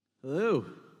Hello.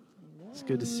 It's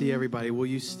good to see everybody. Will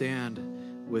you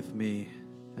stand with me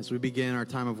as we begin our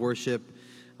time of worship?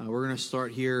 We're going to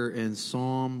start here in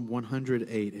Psalm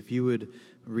 108. If you would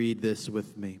read this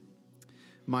with me.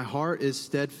 My heart is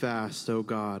steadfast, O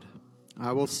God.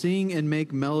 I will sing and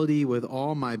make melody with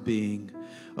all my being.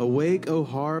 Awake, O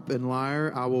harp and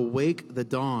lyre, I will wake the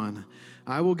dawn.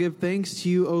 I will give thanks to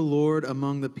you, O Lord,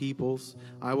 among the peoples.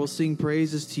 I will sing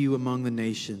praises to you among the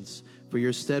nations. For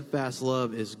your steadfast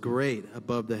love is great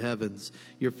above the heavens.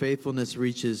 Your faithfulness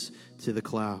reaches to the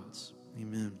clouds.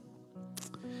 Amen.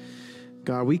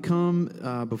 God, we come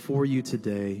before you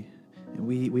today, and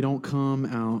we don't come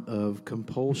out of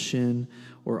compulsion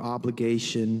or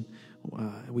obligation.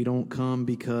 We don't come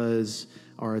because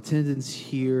our attendance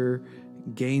here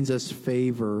gains us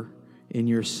favor in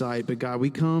your sight. But God, we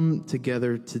come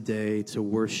together today to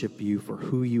worship you for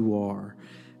who you are,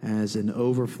 as an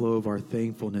overflow of our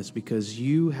thankfulness, because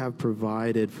you have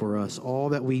provided for us all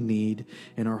that we need,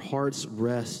 and our hearts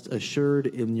rest assured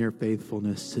in your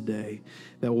faithfulness today.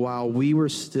 That while we were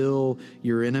still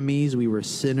your enemies, we were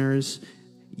sinners,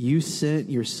 you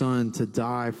sent your Son to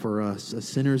die for us, a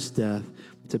sinner's death,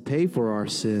 to pay for our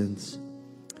sins,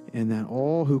 and that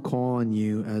all who call on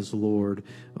you as Lord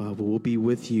will be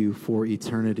with you for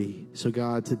eternity. So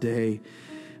God, today,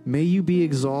 may you be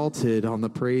exalted on the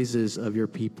praises of your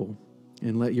people,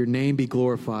 and let your name be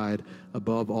glorified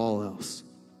above all else.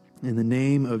 In the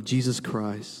name of Jesus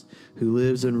Christ, who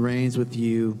lives and reigns with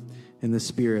you in the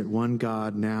Spirit, one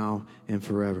God, now and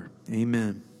forever.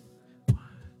 Amen.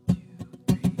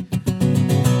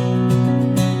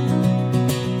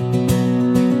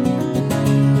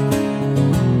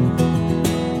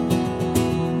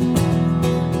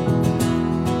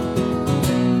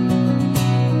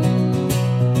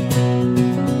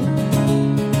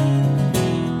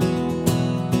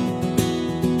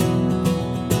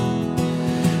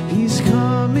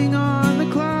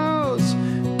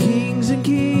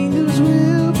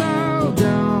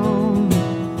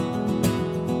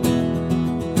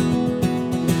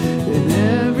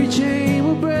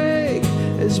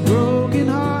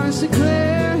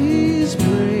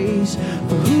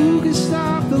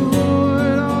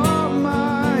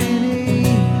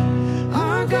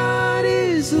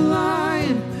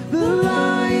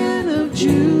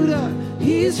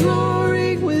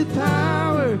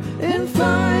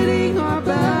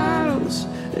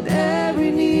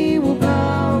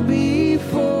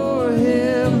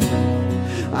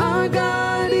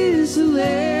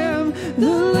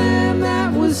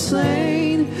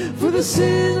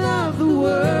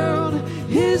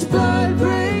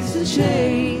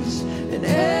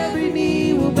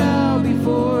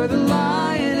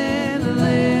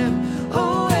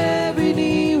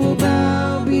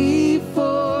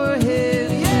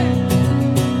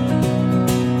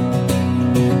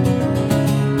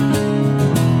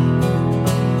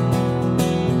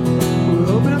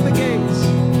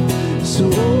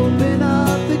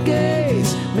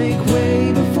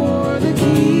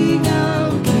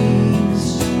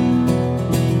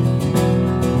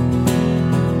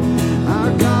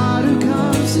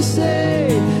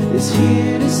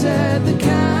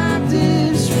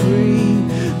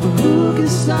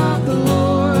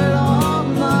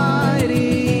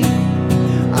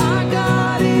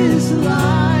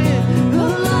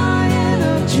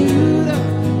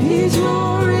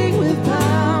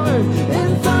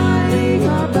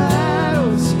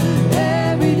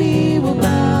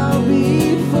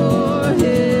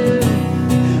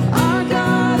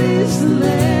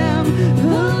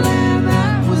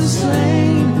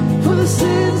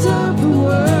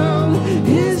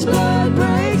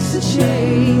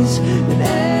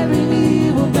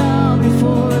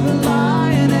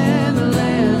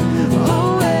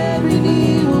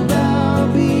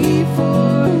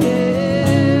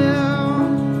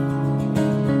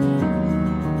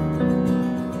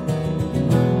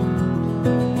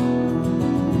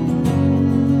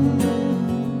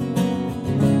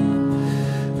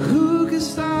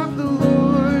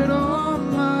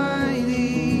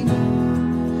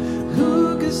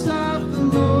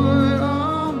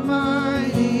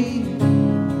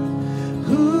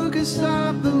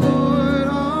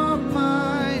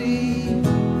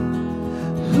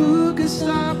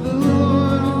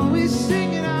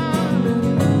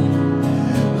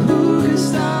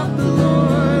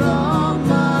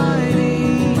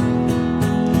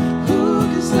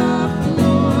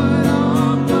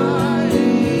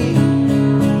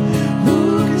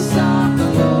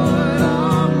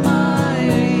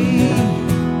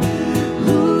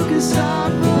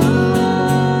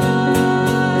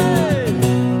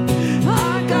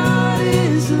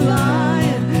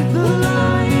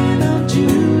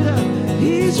 Judah.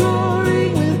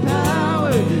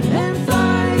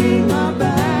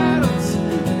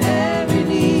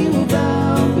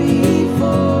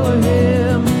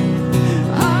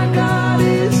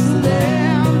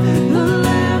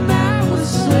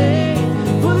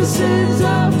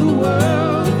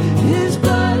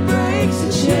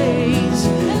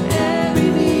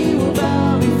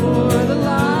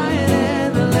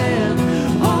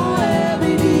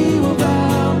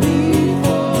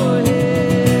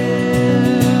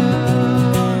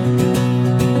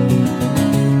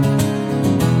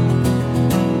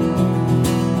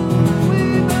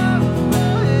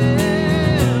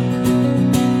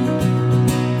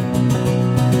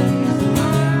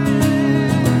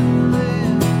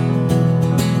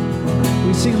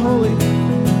 holy.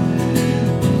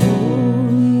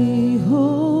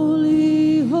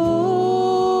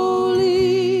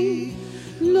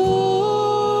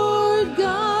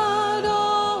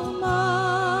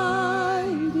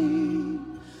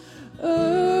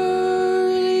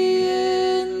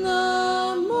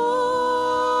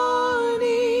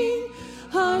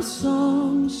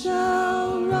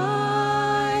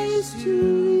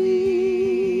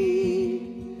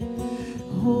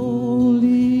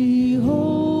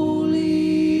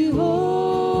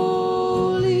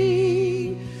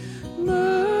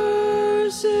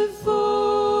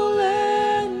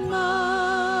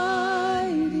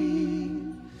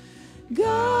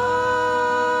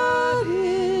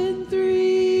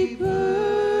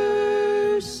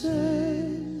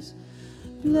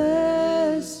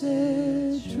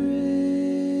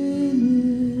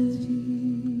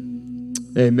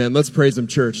 Amen. Let's praise Him,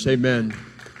 church. Amen.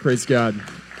 Praise God.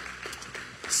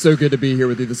 So good to be here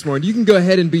with you this morning. You can go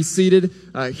ahead and be seated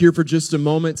here for just a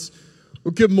moment.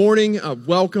 Well, good morning.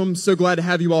 Welcome. So glad to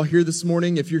have you all here this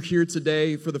morning. If you're here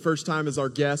today for the first time as our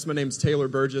guest, my name is Taylor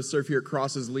Burgess, serve here at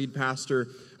Cross as lead pastor,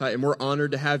 and we're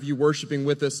honored to have you worshiping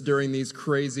with us during these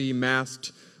crazy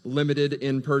masked limited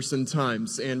in-person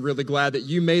times, and really glad that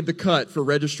you made the cut for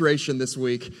registration this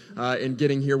week and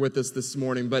getting here with us this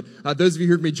morning. But those of you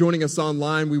who are joining us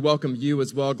online, we welcome you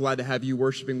as well. Glad to have you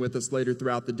worshiping with us later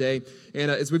throughout the day.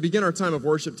 And as we begin our time of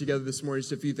worship together this morning,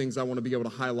 just a few things I want to be able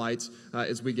to highlight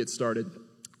as we get started.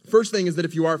 First thing is that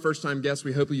if you are a first-time guest,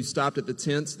 we hope you stopped at the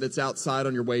tent that's outside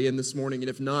on your way in this morning. And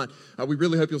if not, we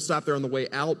really hope you'll stop there on the way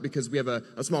out, because we have a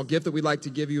small gift that we'd like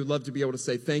to give you. We'd love to be able to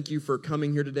say thank you for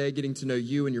coming here today, getting to know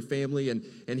you and your family,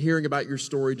 and hearing about your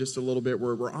story just a little bit.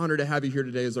 We're honored to have you here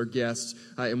today as our guest,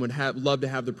 and would love to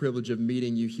have the privilege of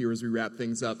meeting you here as we wrap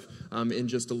things up in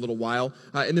just a little while.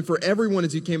 And then for everyone,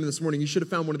 as you came in this morning, you should have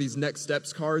found one of these Next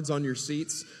Steps cards on your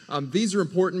seats. These are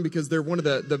important because they're one of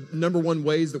the number one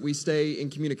ways that we stay in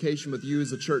communication with you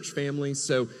as a church family.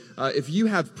 So if you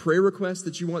have prayer requests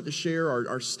that you want to share,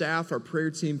 our staff, our prayer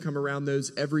team come around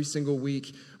those every single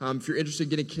week. If you're interested in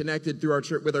getting connected through our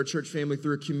church, with our church family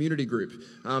through a community group,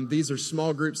 these are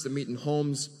small groups that meet in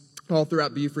homes all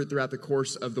throughout Beaufort throughout the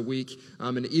course of the week.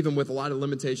 And even with a lot of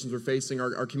limitations we're facing,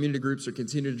 our community groups are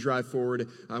continuing to drive forward.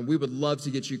 We would love to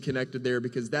get you connected there,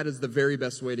 because that is the very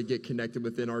best way to get connected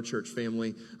within our church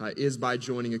family is by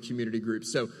joining a community group.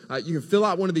 So you can fill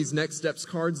out one of these Next Steps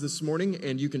cards this morning,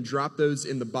 and you can drop those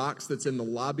in the box that's in the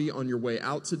lobby on your way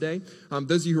out today.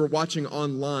 Those of you who are watching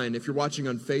online, if you're watching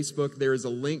on Facebook, there is a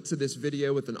link to this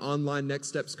video with an online Next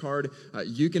Steps card.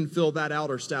 You can fill that out.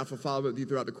 Our staff will follow up with you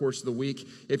throughout the course of the week.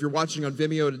 If you're watching on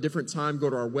Vimeo at a different time, go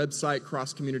to our website,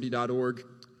 crosscommunity.org.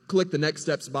 Click the Next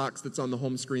Steps box that's on the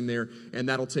home screen there, and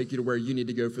that'll take you to where you need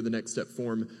to go for the Next Step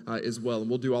form as well. And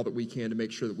we'll do all that we can to make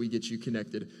sure that we get you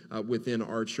connected within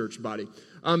our church body.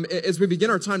 As we begin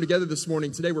our time together this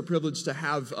morning, today we're privileged to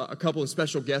have a couple of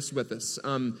special guests with us.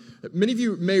 Many of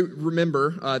you may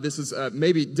remember, this is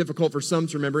maybe difficult for some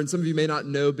to remember, and some of you may not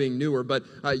know being newer, but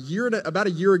about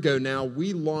a year ago now,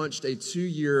 we launched a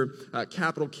 2-year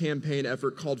capital campaign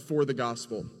effort called For the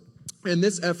Gospel. And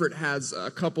this effort has a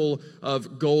couple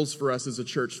of goals for us as a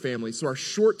church family. So our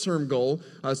short-term goal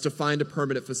is to find a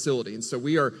permanent facility. And so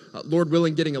we are, Lord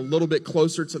willing, getting a little bit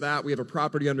closer to that. We have a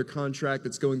property under contract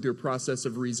that's going through a process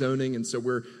of rezoning. And so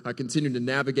we're continuing to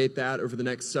navigate that over the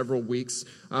next several weeks.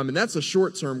 And that's a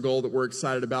short-term goal that we're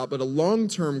excited about. But a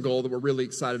long-term goal that we're really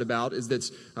excited about is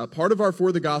that part of our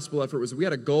For the Gospel effort was we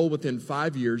had a goal within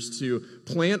 5 years to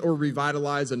plant or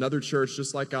revitalize another church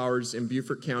just like ours in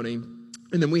Beaufort County.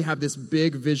 And then we have this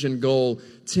big vision goal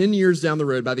 10 years down the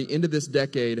road, by the end of this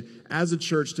decade, as a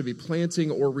church to be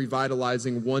planting or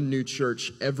revitalizing one new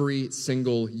church every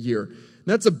single year.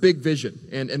 And that's a big vision,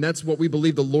 and that's what we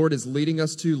believe the Lord is leading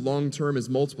us to long-term is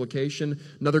multiplication.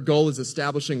 Another goal is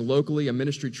establishing locally a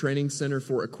ministry training center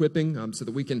for equipping so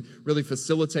that we can really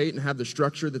facilitate and have the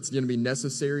structure that's going to be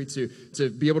necessary to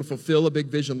be able to fulfill a big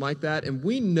vision like that. And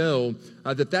we know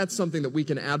that that's something that we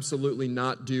can absolutely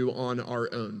not do on our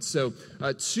own. So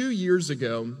 2 years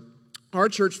ago, our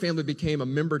church family became a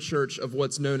member church of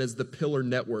what's known as the Pillar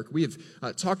Network. We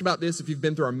have talked about this. If you've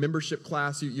been through our membership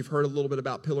class, you've heard a little bit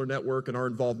about Pillar Network and our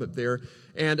involvement there.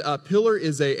 And Pillar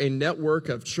is a network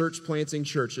of church planting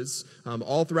churches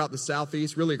all throughout the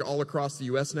Southeast, really all across the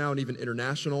U.S. now, and even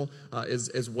international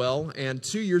as well. And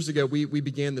 2 years ago, we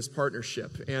began this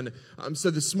partnership. And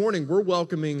so this morning, we're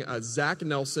welcoming Zach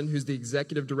Nelson, who's the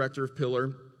executive director of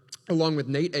Pillar. along with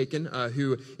Nate Aiken,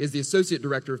 who is the Associate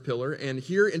Director of Pillar. And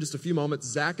here in just a few moments,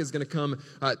 Zach is going to come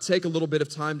take a little bit of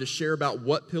time to share about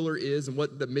what Pillar is and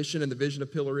what the mission and the vision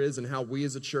of Pillar is and how we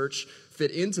as a church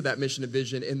fit into that mission and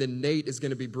vision. And then Nate is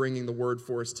going to be bringing the word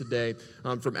for us today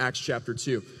from Acts chapter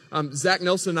 2. Zach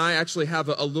Nelson and I actually have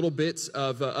a little bit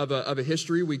of a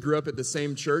history. We grew up at the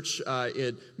same church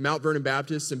at Mount Vernon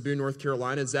Baptist in Boone, North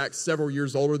Carolina. Zach's several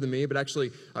years older than me, but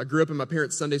actually grew up in my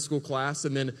parents' Sunday school class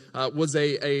and then was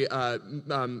a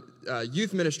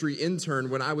youth ministry intern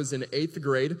when I was in 8th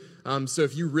grade. So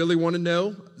if you really want to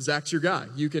know, Zach's your guy.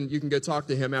 You can go talk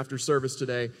to him after service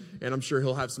today, and I'm sure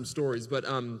he'll have some stories. But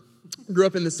grew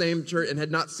up in the same church and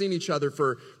had not seen each other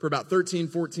for about 13,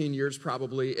 14 years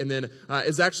probably. And then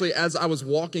as I was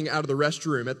walking out of the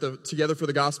restroom at the Together for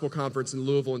the Gospel Conference in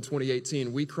Louisville in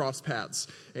 2018, we crossed paths.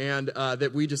 And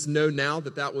that we just know now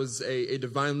that was a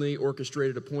divinely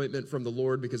orchestrated appointment from the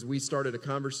Lord, because we started a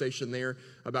conversation there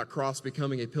about Cross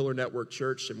becoming a Pillar Network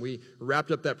church, and we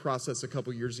wrapped up that process a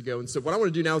couple years ago. And so what I want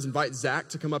to do now is invite Zach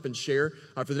to come up and share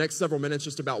for the next several minutes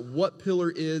just about what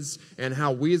Pillar is and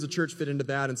how we as a church fit into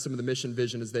that and some of the mission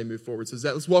vision as they move forward. So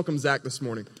let's welcome Zach this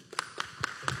morning.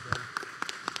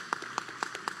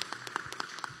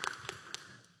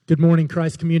 Good morning,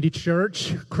 Christ Community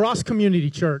Church. Cross Community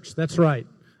Church, that's right.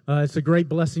 It's a great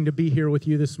blessing to be here with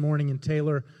you this morning. And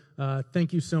Taylor,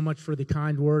 thank you so much for the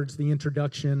kind words, the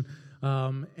introduction.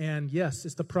 And yes,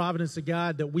 it's the providence of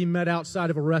God that we met outside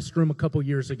of a restroom a couple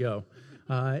years ago.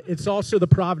 It's also the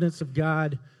providence of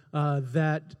God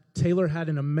that Taylor had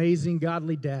an amazing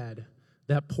godly dad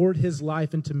that poured his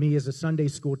life into me as a Sunday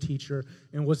school teacher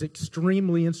and was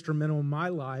extremely instrumental in my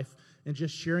life in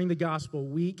just sharing the gospel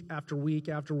week after week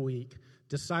after week,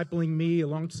 discipling me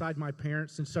alongside my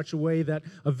parents in such a way that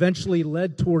eventually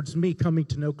led towards me coming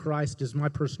to know Christ as my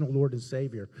personal Lord and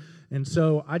Savior. And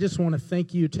so I just want to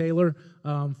thank you, Taylor,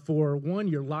 for, one,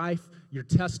 your life, your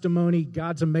testimony,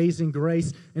 God's amazing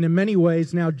grace, and in many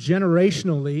ways now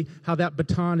generationally, how that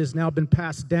baton has now been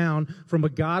passed down from a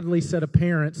godly set of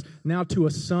parents now to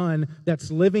a son that's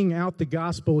living out the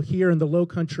gospel here in the Low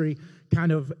Country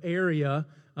kind of area,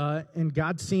 and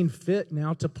God's seen fit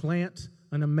now to plant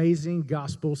an amazing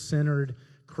gospel-centered,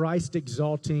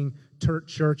 Christ-exalting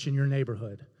church in your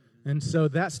neighborhood. And so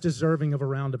that's deserving of a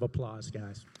round of applause,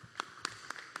 guys.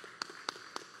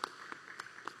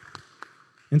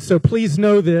 And so please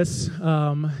know this,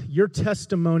 your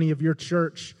testimony of your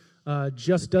church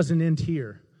just doesn't end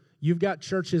here. You've got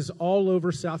churches all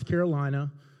over South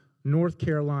Carolina, North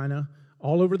Carolina,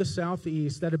 all over the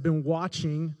Southeast that have been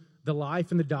watching the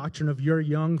life and the doctrine of your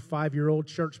young 5-year-old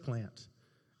church plant.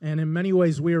 And in many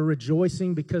ways, we are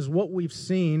rejoicing because what we've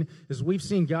seen is we've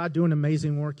seen God do an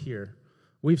amazing work here.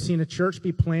 We've seen a church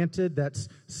be planted that's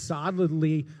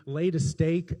solidly laid a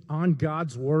stake on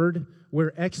God's word,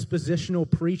 where expositional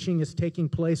preaching is taking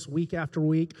place week after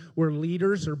week, where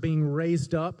leaders are being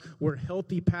raised up, where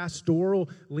healthy pastoral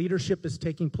leadership is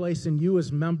taking place, and you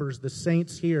as members, the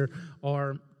saints here,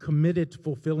 are committed to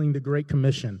fulfilling the Great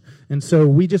Commission. And so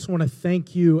we just want to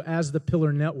thank you as the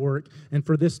Pillar Network and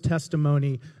for this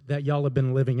testimony that y'all have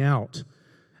been living out.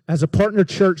 As a partner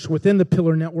church within the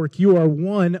Pillar Network, you are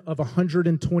one of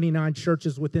 129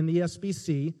 churches within the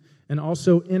SBC and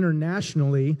also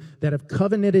internationally that have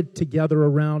covenanted together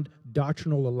around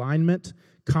doctrinal alignment,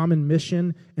 common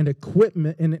mission, and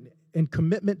equipment and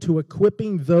commitment to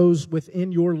equipping those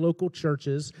within your local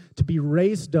churches to be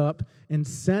raised up and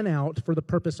sent out for the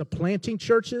purpose of planting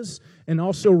churches and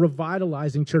also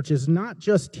revitalizing churches, not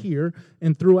just here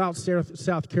and throughout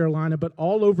South Carolina, but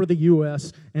all over the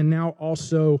U.S. and now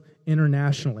also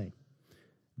internationally.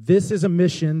 This is a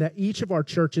mission that each of our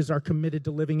churches are committed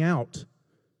to living out.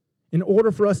 In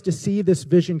order for us to see this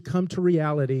vision come to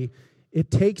reality, it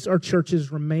takes our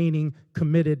churches remaining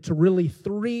committed to really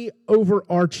 3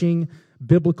 overarching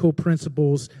biblical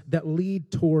principles that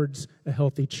lead towards a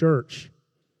healthy church.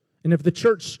 And if the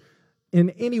church in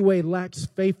any way lacks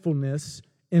faithfulness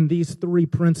in these 3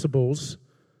 principles,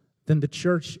 then the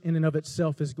church in and of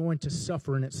itself is going to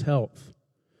suffer in its health.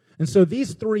 And so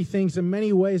these 3 things in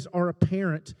many ways are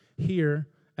apparent here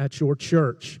at your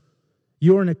church.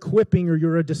 You're an equipping or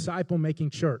you're a disciple-making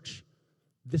church.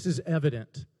 This is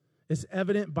evident. It's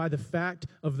evident by the fact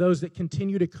of those that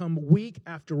continue to come week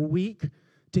after week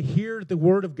to hear the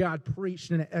Word of God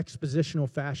preached in an expositional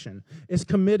fashion. It's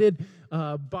committed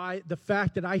by the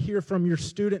fact that I hear from your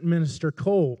student minister,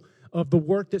 Cole, of the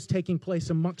work that's taking place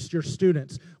amongst your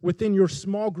students within your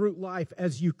small group life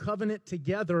as you covenant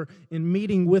together in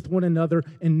meeting with one another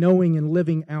and knowing and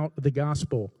living out the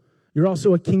gospel. You're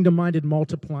also a kingdom-minded,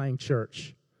 multiplying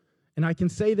church. And I can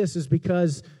say this is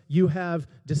because you have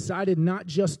decided not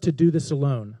just to do this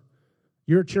alone,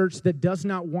 You're a church that does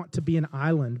not want to be an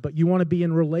island, but you want to be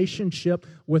in relationship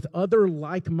with other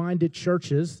like-minded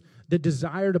churches that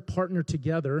desire to partner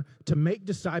together to make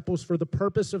disciples for the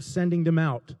purpose of sending them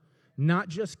out. Not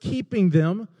just keeping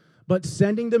them, but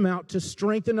sending them out to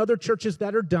strengthen other churches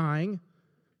that are dying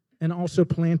and also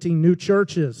planting new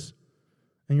churches.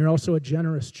 And you're also a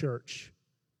generous church.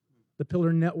 The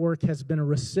Pillar Network has been a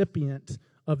recipient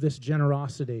of this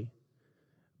generosity.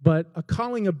 But a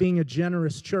calling of being a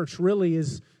generous church really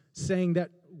is saying that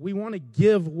we want to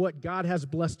give what God has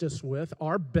blessed us with,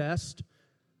 our best.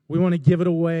 We want to give it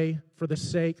away for the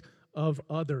sake of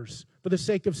others, for the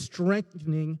sake of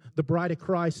strengthening the bride of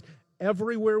Christ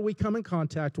everywhere we come in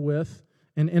contact with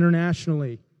and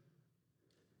internationally.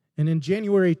 And in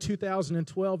January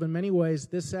 2012, in many ways,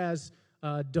 this has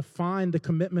defined the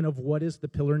commitment of what is the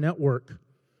Pillar Network.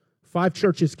 5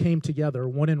 churches came together,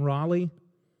 one in Raleigh,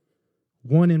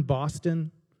 one in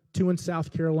Boston, 2 in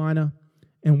South Carolina,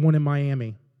 and 1 in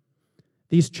Miami.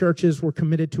 These churches were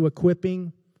committed to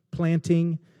equipping,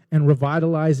 planting, and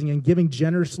revitalizing and giving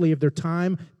generously of their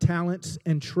time, talents,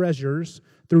 and treasures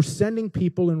through sending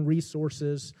people and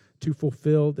resources to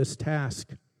fulfill this task.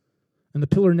 And the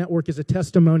Pillar Network is a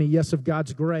testimony, yes, of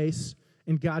God's grace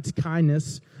and God's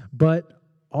kindness, but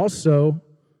also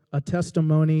a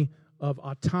testimony of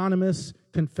autonomous,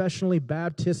 confessionally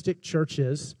Baptistic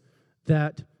churches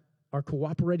that are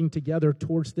cooperating together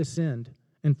towards this end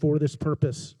and for this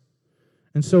purpose.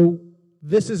 And so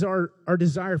this is our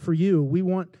desire for you. We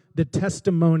want the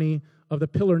testimony of the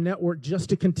Pillar Network just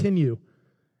to continue.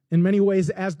 In many ways,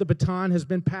 as the baton has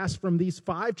been passed from these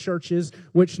 5 churches,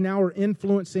 which now are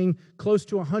influencing close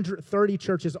to 130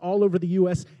 churches all over the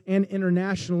U.S. and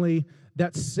internationally,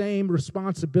 that same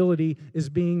responsibility is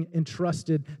being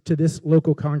entrusted to this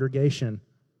local congregation.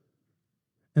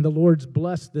 And the Lord's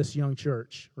blessed this young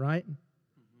church, right?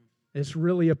 It's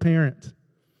really apparent.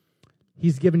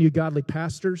 He's given you godly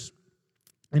pastors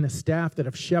and a staff that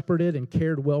have shepherded and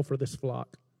cared well for this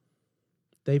flock.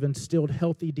 They've instilled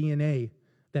healthy DNA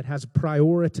that has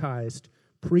prioritized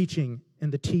preaching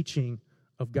and the teaching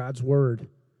of God's Word.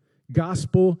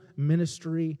 Gospel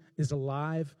ministry is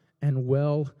alive and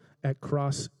well at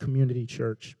Cross Community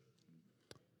Church.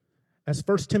 As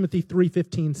 1 Timothy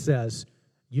 3:15 says,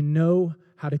 you know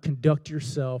how to conduct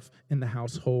yourself in the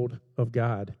household of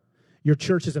God. Your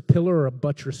church is a pillar or a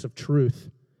buttress of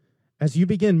truth. As you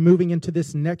begin moving into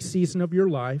this next season of your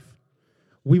life,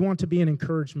 we want to be an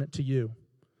encouragement to you.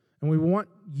 And we want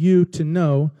you to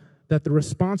know that the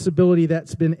responsibility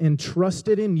that's been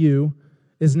entrusted in you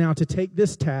is now to take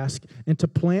this task and to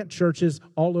plant churches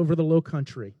all over the Low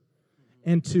Country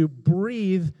and to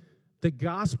breathe the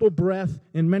gospel breath,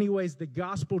 in many ways the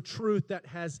gospel truth that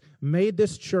has made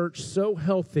this church so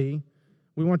healthy.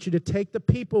 We want you to take the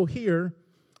people here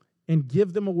and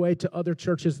give them away to other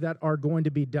churches that are going to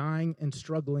be dying and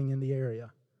struggling in the area.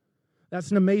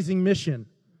 That's an amazing mission.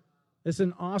 It's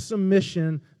an awesome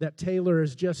mission that Taylor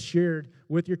has just shared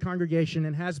with your congregation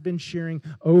and has been sharing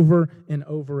over and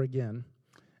over again.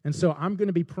 And so I'm going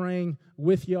to be praying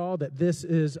with y'all that this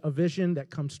is a vision that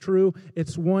comes true.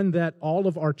 It's one that all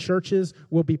of our churches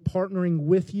will be partnering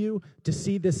with you to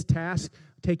see this task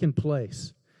taking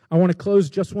place. I want to close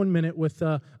just 1 minute with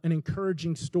an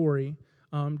encouraging story,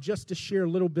 just to share a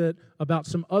little bit about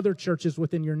some other churches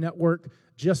within your network,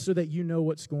 just so that you know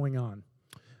what's going on.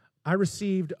 I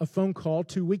received a phone call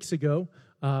 2 weeks ago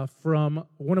from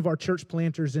one of our church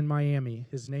planters in Miami.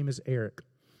 His name is Eric.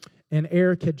 And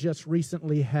Eric had just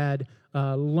recently had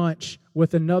lunch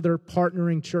with another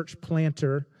partnering church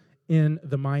planter in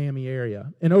the Miami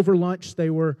area. And over lunch, they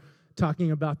were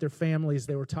talking about their families.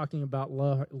 They were talking about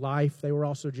life. They were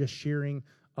also just sharing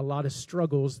a lot of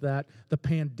struggles that the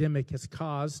pandemic has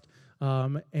caused,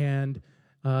 and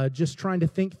just trying to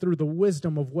think through the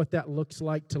wisdom of what that looks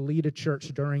like to lead a church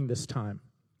during this time.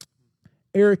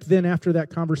 Eric then, after that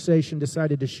conversation,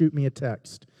 decided to shoot me a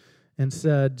text and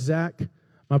said, Zach,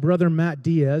 my brother Matt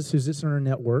Diaz, who's in our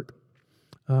network,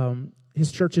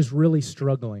 his church is really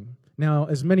struggling. Now,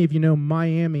 as many of you know,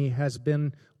 Miami has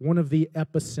been one of the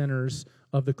epicenters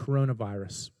of the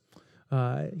coronavirus.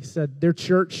 He said their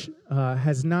church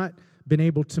has not been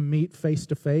able to meet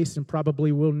face-to-face and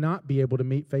probably will not be able to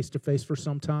meet face-to-face for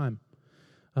some time.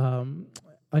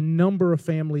 A number of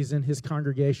families in his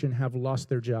congregation have lost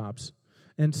their jobs,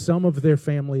 and some of their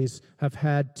families have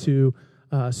had to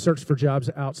search for jobs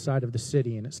outside of the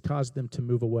city, and it's caused them to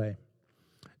move away.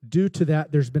 Due to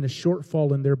that, there's been a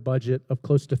shortfall in their budget of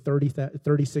close to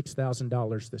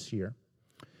 $36,000 this year.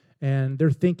 And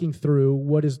they're thinking through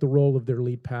what is the role of their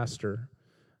lead pastor.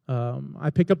 I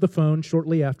pick up the phone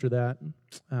shortly after that,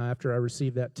 after I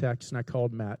received that text, and I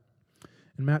called Matt.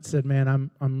 And Matt said, man,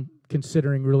 I'm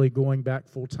considering really going back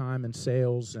full-time in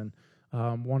sales and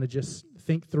want to just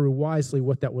think through wisely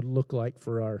what that would look like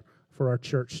for our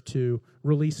church to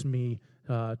release me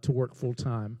to work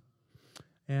full-time.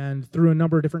 And through a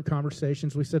number of different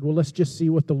conversations, we said, well, let's just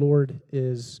see what the Lord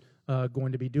is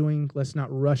going to be doing. Let's not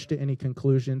rush to any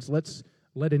conclusions. Let's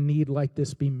let a need like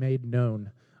this be made known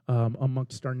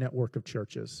amongst our network of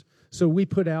churches. So we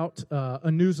put out a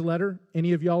newsletter.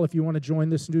 Any of y'all, if you want to join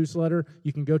this newsletter,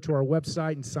 you can go to our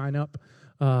website and sign up.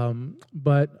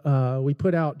 But we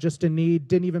put out just a need,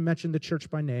 didn't even mention the church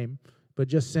by name, but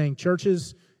just saying,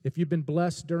 churches, if you've been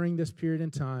blessed during this period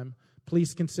in time,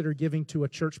 please consider giving to a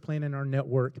church plant in our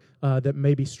network that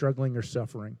may be struggling or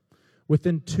suffering.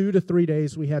 Within 2 to 3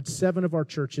 days, we had 7 of our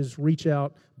churches reach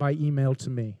out by email to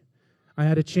me. I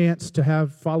had a chance to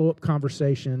have follow-up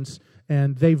conversations,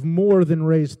 and they've more than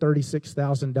raised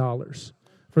 $36,000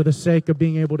 for the sake of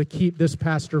being able to keep this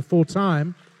pastor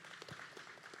full-time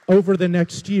over the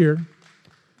next year.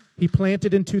 He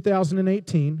planted in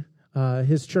 2018.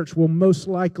 His church will most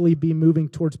likely be moving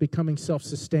towards becoming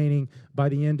self-sustaining by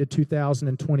the end of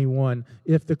 2021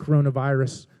 if the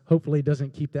coronavirus hopefully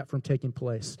doesn't keep that from taking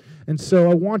place. And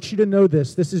so I want you to know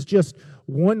this. This is just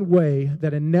one way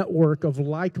that a network of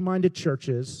like-minded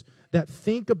churches that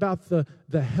think about the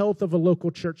health of a local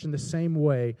church in the same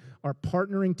way are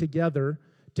partnering together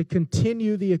to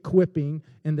continue the equipping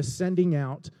and the sending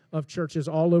out of churches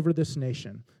all over this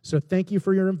nation. So thank you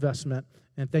for your investment,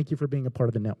 and thank you for being a part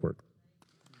of the network.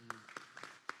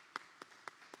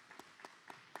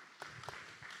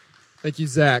 Thank you,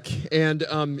 Zach. And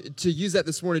to use that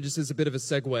this morning just as a bit of a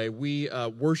segue, we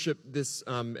worship this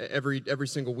every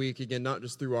single week, again, not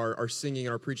just through our singing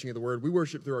and our preaching of the word. We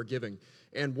worship through our giving.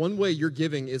 And one way your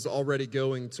giving is already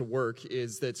going to work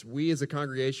is that we as a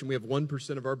congregation, we have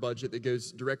 1% of our budget that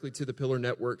goes directly to the Pillar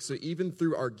Network. So even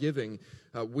through our giving,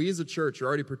 we as a church are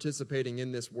already participating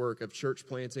in this work of church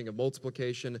planting, of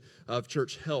multiplication, of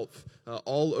church health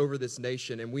all over this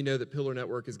nation. And we know that Pillar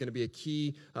Network is going to be a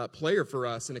key player for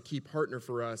us and a key partner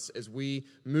for us as we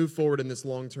move forward in this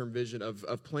long-term vision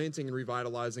of planting and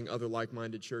revitalizing other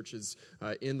like-minded churches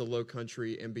in the Low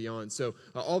Country and beyond. So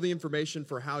all the information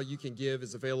for how you can give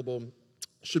is available,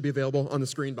 should be available on the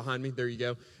screen behind me. There you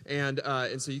go. And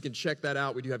so you can check that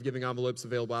out. We do have giving envelopes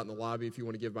available out in the lobby if you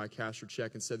want to give by cash or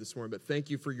check instead this morning. But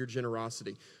thank you for your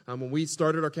generosity. When we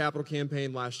started our capital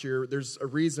campaign last year, there's a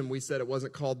reason we said it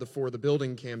wasn't called the For the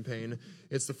Building campaign.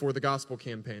 It's the For the Gospel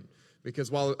campaign.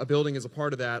 Because while a building is a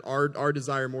part of that, our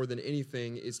desire more than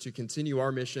anything is to continue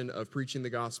our mission of preaching the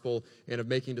gospel and of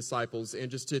making disciples. And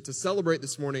just to celebrate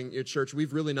this morning at church,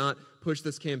 we've really not pushed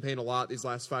this campaign a lot these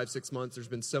last 5-6 months. There's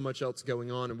been so much else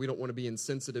going on, and we don't want to be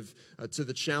insensitive to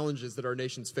the challenges that our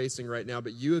nation's facing right now.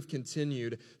 But you have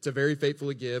continued to very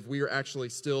faithfully give. We are actually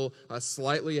still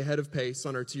slightly ahead of pace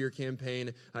on our 2-year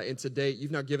campaign. And to date,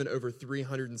 you've now given over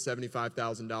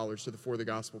 $375,000 to the For the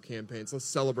Gospel campaign. So let's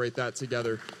celebrate that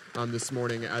together this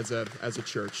morning as a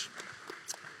church.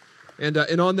 And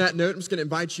on that note, I'm just going to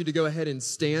invite you to go ahead and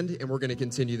stand, and we're going to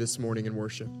continue this morning in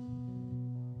worship.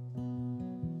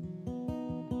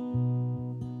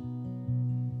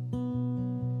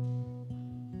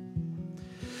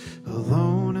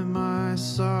 Alone in my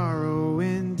sorrow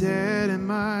and dead in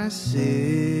my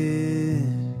sin,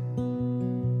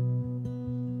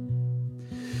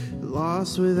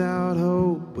 lost without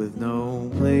hope, with no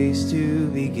place to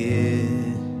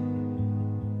begin.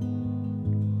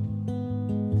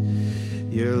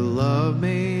 Your love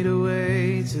made a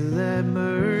way to let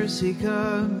mercy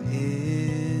come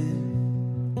in.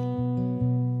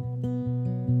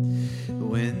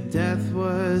 When death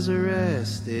was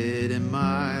arrested and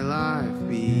my life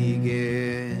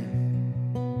began,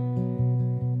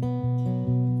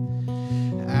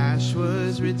 ash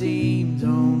was redeemed,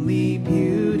 only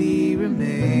beauty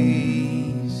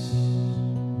remains.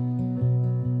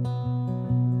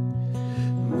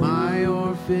 My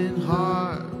orphan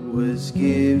heart was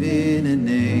given a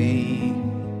name.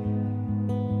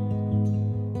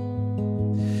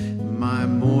 My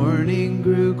mourning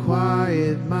grew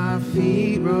quiet, my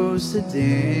feet rose to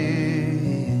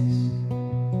dance.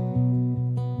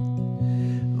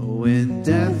 When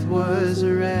death was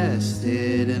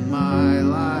arrested and my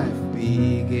life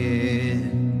began.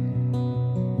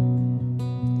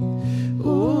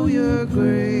 Oh, your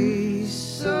grace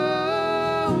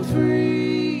so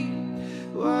free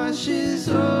washes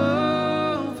over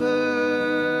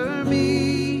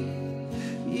me.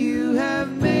 You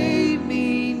have made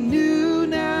me new,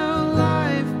 now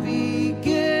life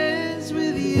begins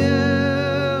with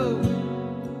you.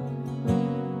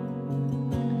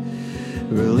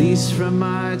 Released from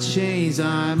my chains,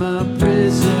 I'm a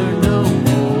prisoner no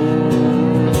more.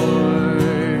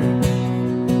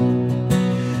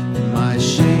 My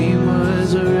shame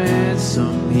was a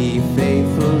ransom he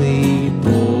faithfully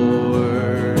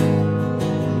bore.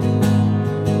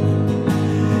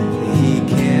 He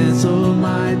canceled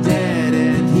my debt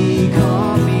and he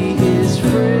called me his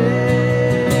friend.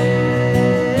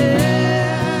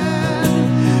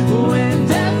 When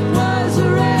death was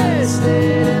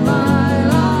arrested and my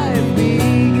life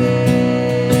began,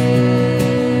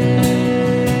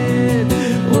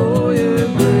 oh, your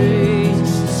grace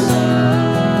so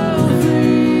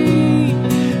free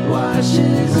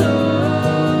washes over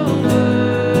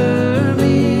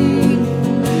me.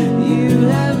 You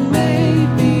have made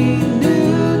me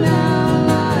new, now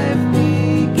life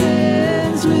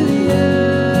begins with you.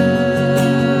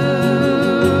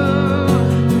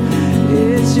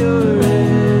 It's your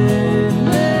endless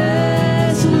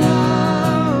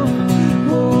love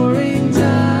pouring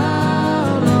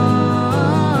down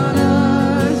on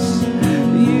us.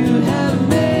 You have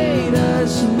made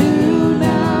us new,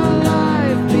 now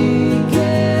life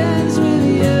begins with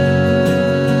you.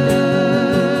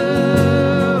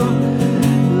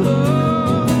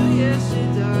 Oh, yes it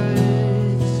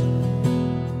does.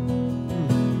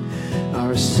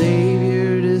 Our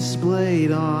Savior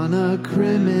displayed on a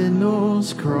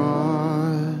criminal's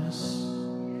cross.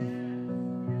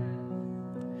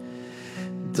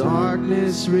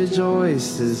 Darkness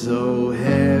rejoiced as though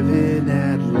heaven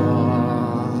had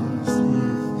lost.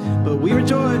 But we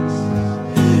rejoice.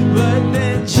 But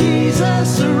then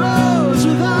Jesus arose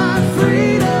with our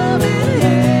freedom in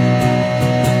hand.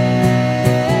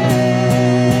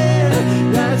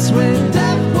 That's when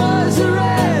death was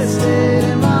arrested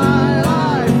and my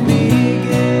life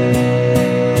began.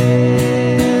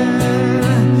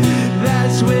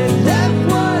 That's when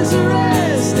death was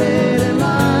arrested and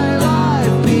my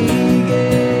life began.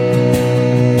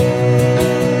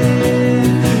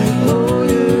 Oh,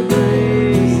 your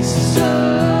grace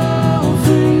so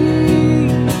free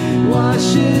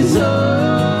washes over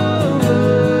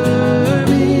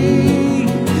me.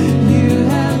 You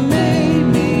have made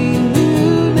me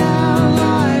new, now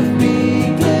life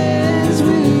begins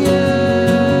with you.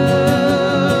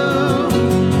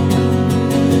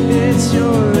 It's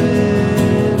your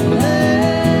endless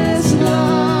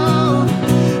love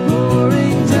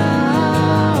pouring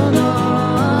down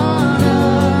on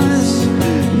us.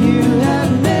 You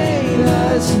have made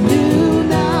us new,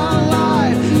 now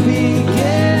life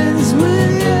begins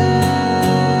with you.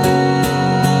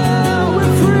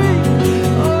 We're free,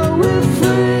 oh we're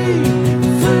free,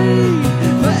 free,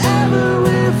 forever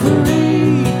we're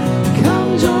free. Come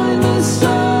join the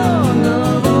song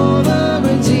of all the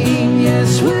redeemed.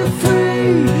 Yes, we're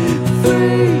free,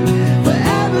 free,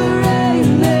 forever,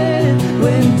 amen.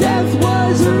 When death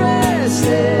was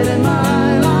arrested and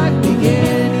my life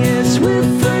began. Yes, we're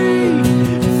free,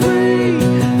 free,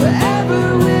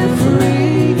 forever we're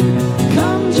free.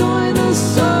 Come join the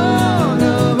song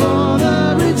of all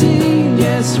the redeemed.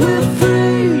 Yes, we're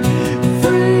free,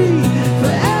 free,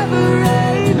 forever,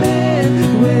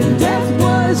 amen. When death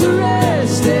was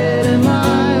arrested and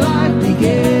my life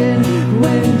began.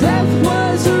 When death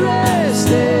was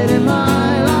arrested and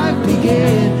my life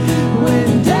began.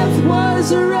 When death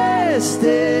was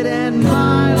arrested and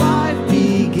my life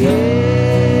began.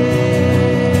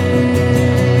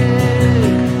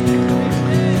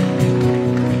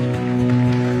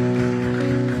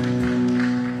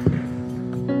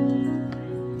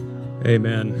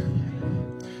 Amen.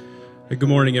 Hey, good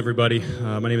morning, everybody.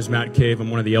 My name is Matt Cave. I'm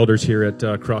one of the elders here at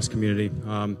Cross Community.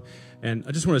 And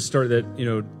I just want to start that,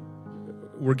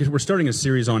 we're starting a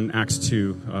series on Acts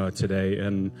 2 today.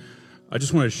 And I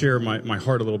just want to share my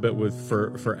heart a little bit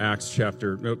for Acts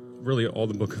chapter, really all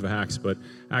the book of Acts, but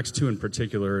Acts 2 in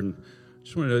particular. And I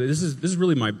just want to know, this is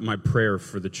really my prayer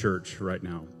for the church right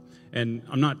now. And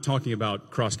I'm not talking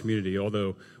about Cross Community,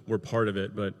 although we're part of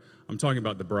it, but I'm talking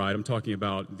about the bride. I'm talking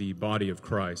about the body of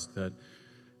Christ.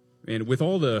 And with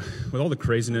all the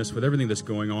craziness, with everything that's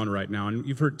going on right now, and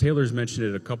you've heard Taylor's mentioned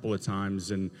it a couple of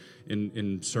times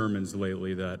in sermons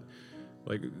lately, that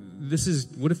what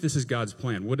if this is God's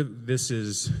plan? What if this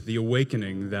is the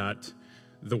awakening that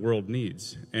the world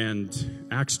needs? And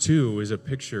Acts 2 is a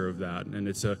picture of that, and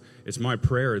it's my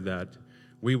prayer that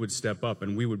we would step up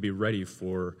and we would be ready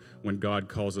for when God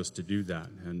calls us to do that.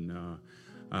 And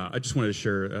I just wanted to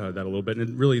share that a little bit,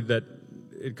 and really that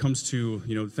it comes to,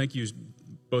 thank you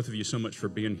both of you so much for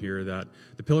being here, that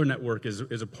the Pillar Network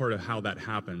is a part of how that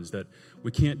happens, that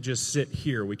we can't just sit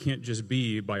here. We can't just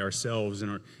be by ourselves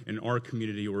in our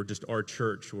community or just our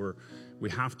church, or we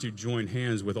have to join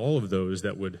hands with all of those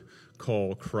that would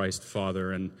call Christ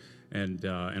Father and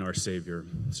our Savior.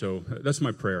 So that's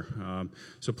my prayer.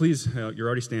 So please, you're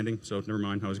already standing, so never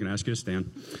mind. I was going to ask you to stand.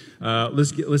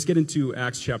 Let's get into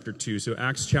Acts chapter 2. So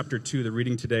Acts chapter 2, the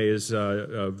reading today is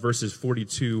verses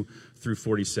 42 through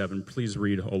 47. Please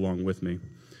read along with me.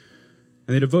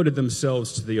 And they devoted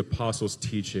themselves to the apostles'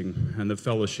 teaching and the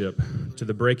fellowship, to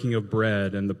the breaking of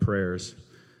bread and the prayers.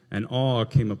 And awe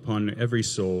came upon every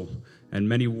soul, and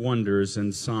many wonders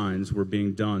and signs were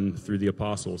being done through the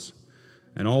apostles.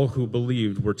 And all who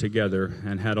believed were together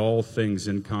and had all things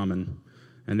in common.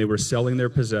 And they were selling their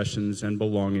possessions and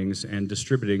belongings and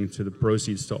distributing to the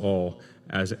proceeds to all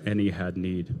as any had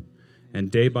need. And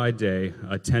day by day,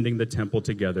 attending the temple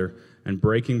together and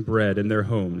breaking bread in their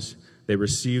homes, they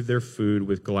received their food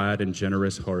with glad and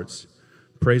generous hearts,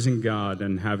 praising God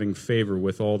and having favor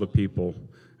with all the people.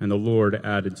 And the Lord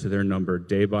added to their number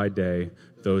day by day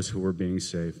those who were being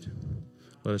saved.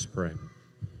 Let us pray.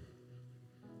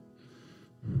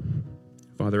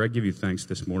 Father, I give you thanks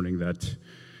this morning that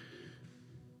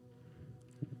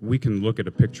we can look at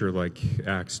a picture like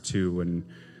Acts 2 and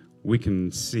we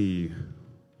can see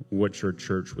what your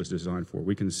church was designed for.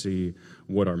 We can see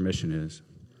what our mission is.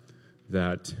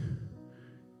 That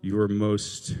your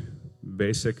most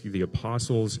basic, the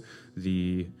apostles,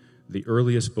 the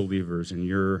earliest believers in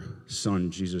your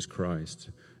Son, Jesus Christ,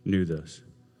 knew this.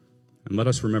 And let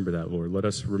us remember that, Lord. Let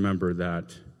us remember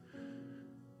that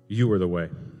you are the way,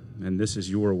 and this is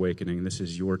your awakening, this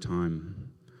is your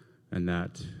time, and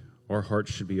that our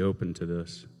hearts should be open to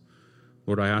this.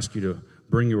 Lord, I ask you to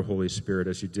bring your Holy Spirit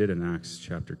as you did in Acts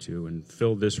chapter 2 and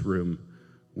fill this room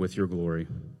with your glory.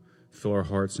 Fill our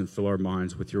hearts and fill our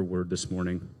minds with your word this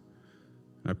morning.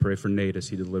 I pray for Nate as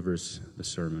he delivers the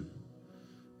sermon.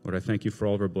 Lord, I thank you for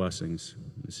all of our blessings.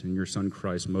 It's in your Son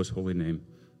Christ's most holy name.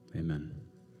 Amen.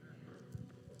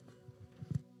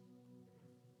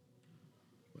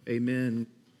 Amen.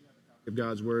 Of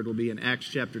God's word will be in Acts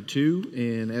chapter 2,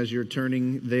 and as you're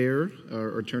turning there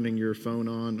or turning your phone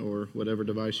on or whatever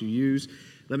device you use,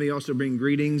 let me also bring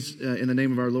greetings in the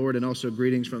name of our Lord, and also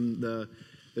greetings from the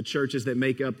churches that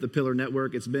make up the Pillar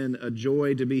Network. It's been a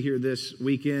joy to be here this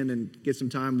weekend and get some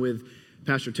time with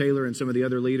Pastor Taylor and some of the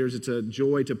other leaders. It's a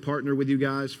joy to partner with you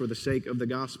guys for the sake of the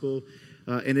gospel.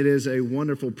 And it is a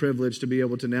wonderful privilege to be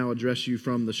able to now address you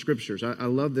from the Scriptures. I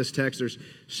love this text. There's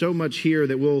so much here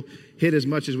that we'll hit as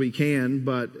much as we can,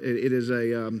 but it is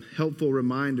a helpful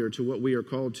reminder to what we are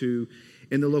called to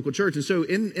in the local church. And so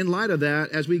in light of that,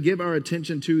 as we give our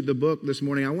attention to the book this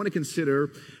morning, I want to consider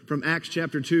from Acts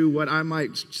chapter 2 what I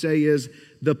might say is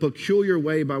the peculiar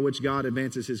way by which God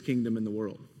advances his kingdom in the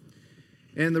world.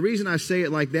 And the reason I say it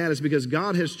like that is because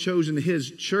God has chosen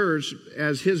his church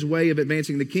as his way of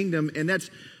advancing the kingdom, and that's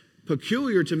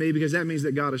peculiar to me because that means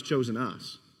that God has chosen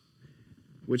us,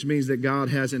 which means that God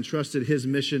has entrusted his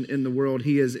mission in the world.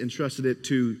 He has entrusted it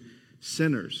to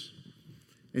sinners.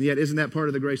 And yet, isn't that part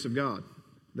of the grace of God?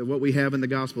 That what we have in the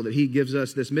gospel, that he gives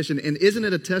us this mission. And isn't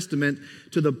it a testament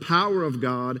to the power of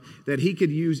God that he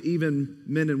could use even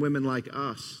men and women like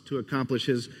us to accomplish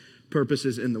his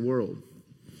purposes in the world?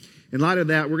 In light of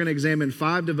that, we're going to examine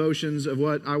 5 devotions of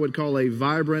what I would call a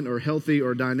vibrant or healthy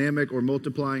or dynamic or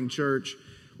multiplying church,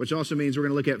 which also means we're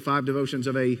going to look at 5 devotions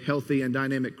of a healthy and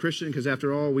dynamic Christian, because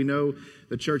after all, we know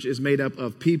the church is made up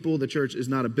of people. The church is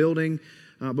not a building.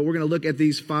 But we're going to look at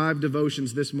these 5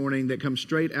 devotions this morning that come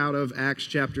straight out of Acts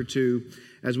chapter 2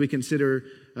 as we consider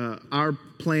our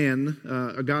plan,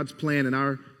 God's plan and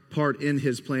our part in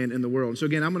his plan in the world. So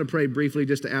again, I'm going to pray briefly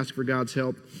just to ask for God's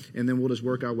help, and then we'll just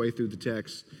work our way through the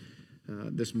text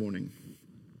this morning.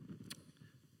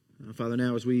 Father,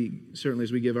 now as we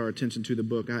give our attention to the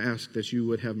book, I ask that you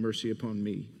would have mercy upon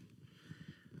me,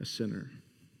 a sinner.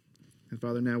 And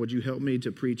Father, now would you help me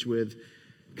to preach with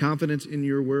confidence in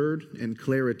your word and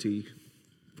clarity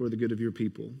for the good of your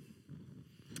people,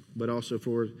 but also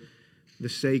for the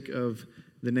sake of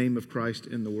the name of Christ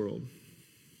in the world.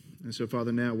 And so,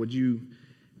 Father, now would you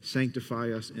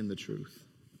sanctify us in the truth?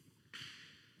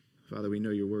 Father, we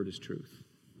know your word is truth.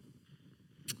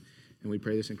 And we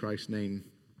pray this in Christ's name.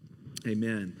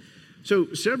 Amen.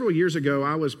 So several years ago,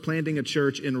 I was planting a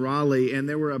church in Raleigh, and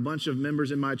there were a bunch of members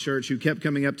in my church who kept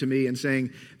coming up to me and saying,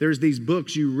 there's these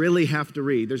books you really have to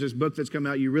read. There's this book that's come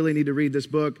out. You really need to read this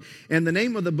book. And the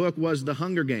name of the book was The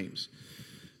Hunger Games.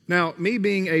 Now, me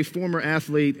being a former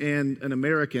athlete and an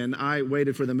American, I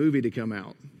waited for the movie to come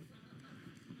out.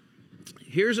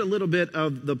 Here's a little bit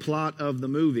of the plot of the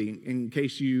movie. In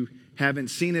case you haven't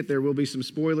seen it, there will be some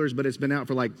spoilers, but it's been out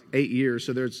for like 8 years,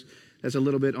 so that's a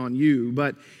little bit on you.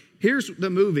 But here's the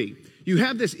movie. You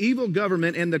have this evil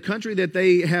government, and the country that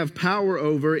they have power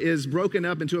over is broken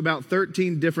up into about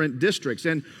 13 different districts.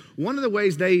 And one of the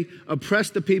ways they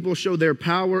oppress the people, show their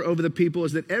power over the people,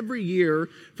 is that every year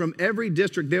from every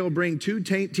district, they'll bring two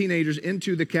teenagers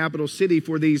into the capital city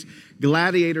for these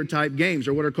gladiator-type games,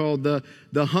 or what are called the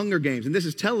Hunger Games. And this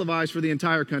is televised for the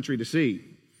entire country to see.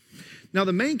 Now,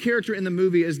 the main character in the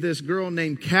movie is this girl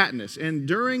named Katniss. And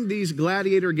during these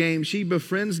gladiator games, she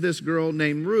befriends this girl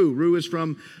named Rue. Rue is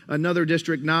from another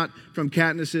district, not from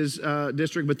Katniss's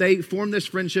district. But they form this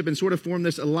friendship and sort of form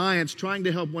this alliance, trying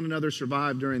to help one another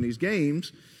survive during these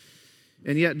games.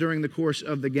 And yet, during the course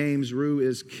of the games, Rue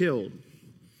is killed.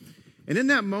 And in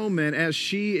that moment, as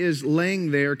she is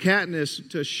laying there,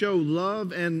 Katniss, to show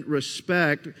love and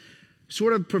respect,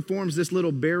 sort of performs this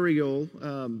little burial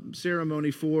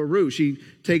ceremony for Rue. She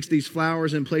takes these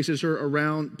flowers and places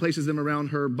them around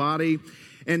her body.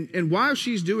 And while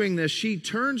she's doing this, she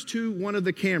turns to one of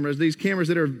the cameras, these cameras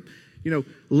that are,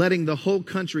 letting the whole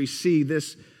country see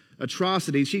this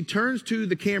atrocity. She turns to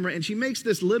the camera and she makes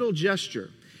this little gesture.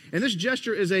 And this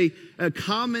gesture is a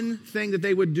common thing that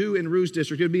they would do in Rue's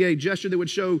district. It would be a gesture that would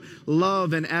show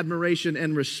love and admiration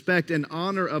and respect and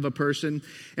honor of a person.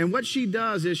 And what she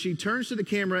does is she turns to the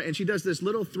camera and she does this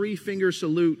little 3-finger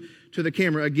salute to the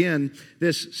camera. Again,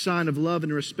 this sign of love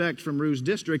and respect from Rue's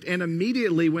district. And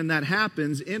immediately when that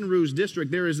happens in Rue's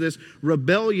district, there is this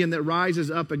rebellion that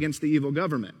rises up against the evil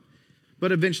government.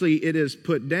 But eventually it is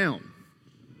put down.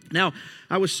 Now,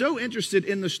 I was so interested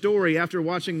in the story after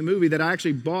watching the movie that I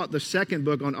actually bought the second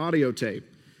book on audio tape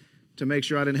to make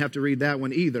sure I didn't have to read that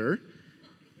one either.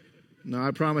 No,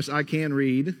 I promise I can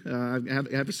read. I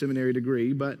have a seminary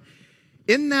degree. But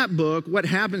in that book, what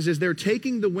happens is they're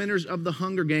taking the winners of the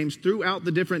Hunger Games throughout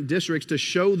the different districts to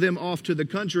show them off to the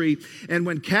country. And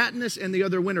when Katniss and the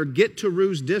other winner get to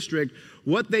Rue's district,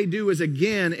 what they do is,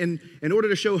 again, in order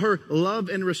to show her love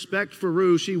and respect for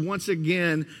Rue, she once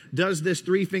again does this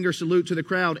 3-finger salute to the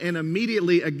crowd, and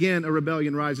immediately, again, a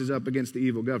rebellion rises up against the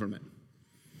evil government.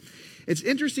 It's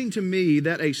interesting to me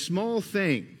that a small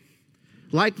thing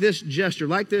like this gesture,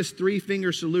 like this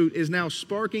 3-finger salute, is now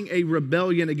sparking a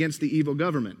rebellion against the evil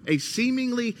government. A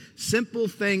seemingly simple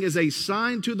thing is a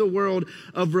sign to the world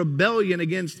of rebellion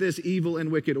against this evil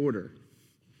and wicked order.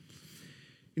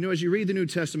 As you read the New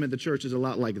Testament, the church is a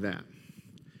lot like that.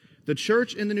 The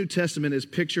church in the New Testament is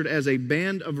pictured as a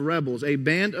band of rebels, a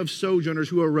band of sojourners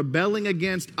who are rebelling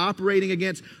against, operating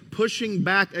against, pushing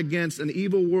back against an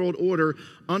evil world order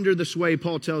under the sway,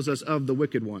 Paul tells us, of the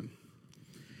wicked one.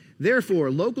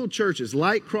 Therefore, local churches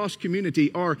like Cross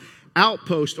Community are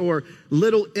outposts or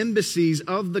little embassies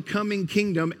of the coming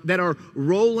kingdom that are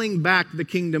rolling back the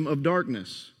kingdom of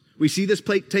darkness. We see this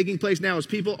taking place now as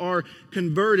people are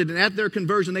converted, and at their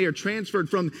conversion, they are transferred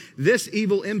from this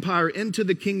evil empire into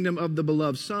the kingdom of the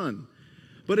beloved Son.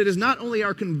 But it is not only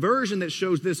our conversion that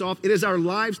shows this off, it is our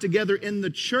lives together in the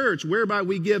church, whereby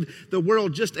we give the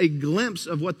world just a glimpse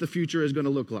of what the future is going to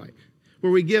look like,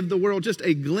 where we give the world just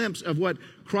a glimpse of what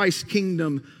Christ's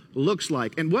kingdom looks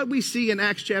like. And what we see in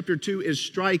Acts chapter 2 is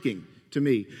striking to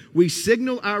me. We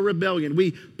signal our rebellion.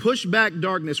 We push back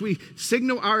darkness. We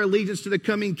signal our allegiance to the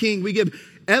coming King. We give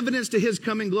evidence to his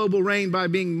coming global reign by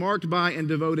being marked by and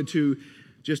devoted to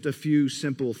just a few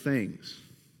simple things.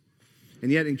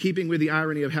 And yet, in keeping with the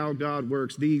irony of how God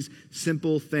works, these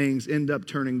simple things end up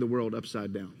turning the world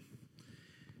upside down.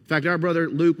 In fact, our brother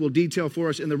Luke will detail for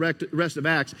us in the rest of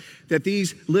Acts that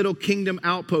these little kingdom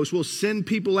outposts will send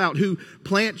people out who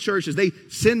plant churches. They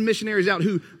send missionaries out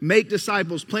who make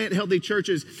disciples, plant healthy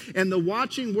churches. And the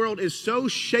watching world is so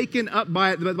shaken up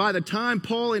by it that by the time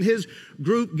Paul and his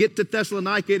group get to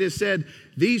Thessalonica, it is said,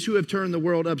 these who have turned the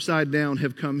world upside down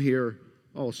have come here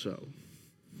also.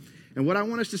 And what I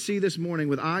want us to see this morning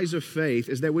with eyes of faith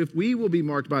is that if we will be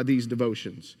marked by these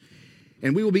devotions,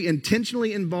 and we will be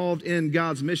intentionally involved in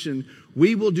God's mission,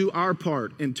 we will do our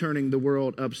part in turning the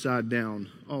world upside down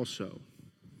also.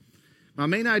 My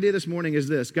main idea this morning is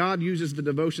this: God uses the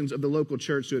devotions of the local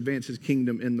church to advance his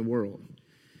kingdom in the world.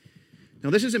 Now,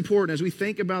 this is important as we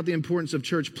think about the importance of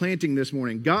church planting this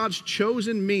morning. God's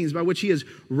chosen means by which he is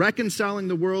reconciling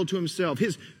the world to himself,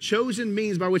 his chosen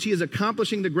means by which he is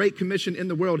accomplishing the Great Commission in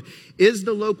the world, is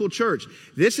the local church.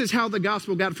 This is how the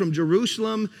gospel got from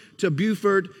Jerusalem to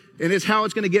Beaufort, and it's how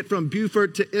it's going to get from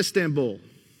Beaufort to Istanbul.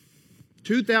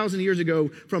 2,000 years ago,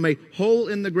 from a hole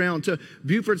in the ground to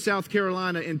Beaufort, South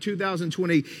Carolina in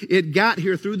 2020, it got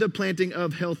here through the planting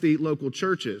of healthy local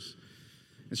churches.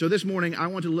 And so this morning, I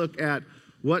want to look at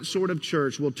what sort of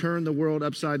church will turn the world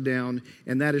upside down,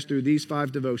 and that is through these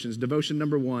 5 devotions. Devotion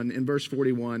number 1, in verse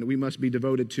 41, we must be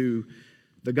devoted to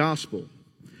the gospel.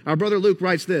 Our brother Luke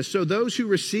writes this: so those who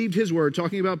received his word,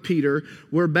 talking about Peter,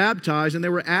 were baptized, and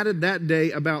there were added that day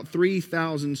about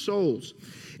 3,000 souls.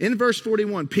 In verse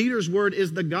 41, Peter's word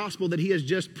is the gospel that he has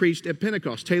just preached at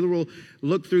Pentecost. Taylor will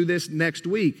look through this next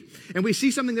week. And we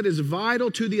see something that is vital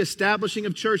to the establishing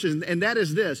of churches, and that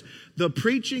is this: the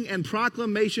preaching and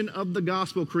proclamation of the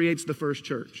gospel creates the first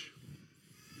church.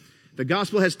 The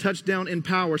gospel has touched down in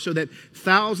power so that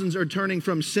thousands are turning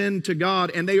from sin to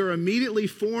God, and they are immediately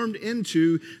formed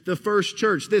into the first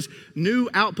church, this new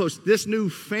outpost, this new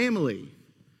family,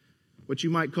 what you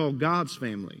might call God's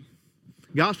family.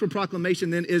 Gospel proclamation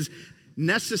then is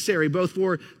necessary both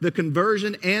for the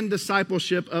conversion and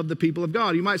discipleship of the people of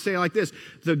God. You might say it like this: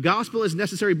 the gospel is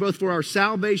necessary both for our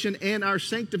salvation and our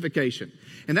sanctification.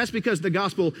 And that's because the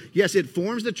gospel, yes, it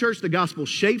forms the church, the gospel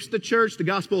shapes the church, the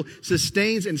gospel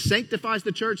sustains and sanctifies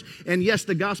the church, and yes,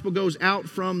 the gospel goes out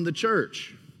from the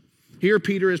church. Here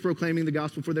Peter is proclaiming the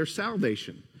gospel for their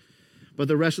salvation. But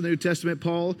the rest of the New Testament,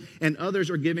 Paul and others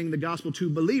are giving the gospel to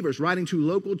believers, writing to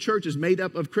local churches made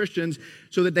up of Christians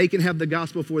so that they can have the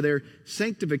gospel for their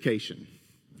sanctification.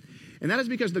 And that is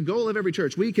because the goal of every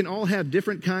church, we can all have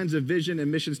different kinds of vision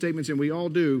and mission statements, and we all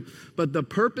do, but the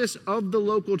purpose of the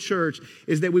local church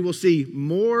is that we will see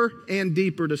more and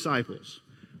deeper disciples.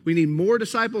 We need more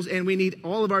disciples, and we need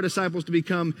all of our disciples to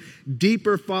become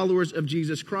deeper followers of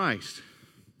Jesus Christ.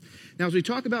 Now, as we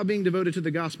talk about being devoted to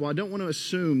the gospel, I don't want to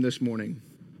assume this morning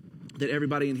that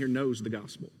everybody in here knows the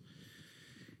gospel.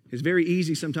 It's very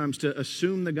easy sometimes to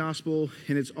assume the gospel,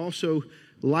 and it's also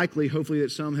likely, hopefully, that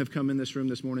some have come in this room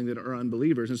this morning that are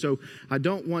unbelievers. And so I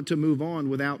don't want to move on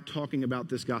without talking about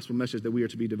this gospel message that we are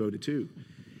to be devoted to.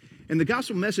 And the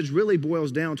gospel message really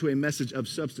boils down to a message of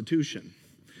substitution.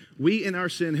 We in our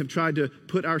sin have tried to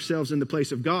put ourselves in the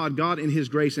place of God. God in his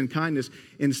grace and kindness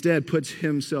instead puts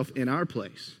himself in our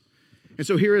place. And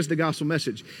so here is the gospel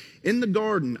message. In the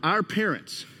garden, our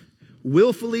parents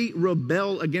willfully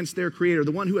rebel against their creator,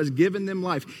 the one who has given them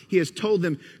life. He has told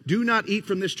them, do not eat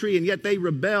from this tree, and yet they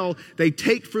rebel. They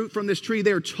take fruit from this tree.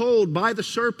 They're told by the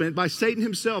serpent, by Satan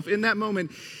himself in that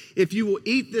moment, if you will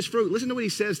eat this fruit, listen to what he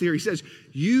says here. He says,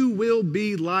 you will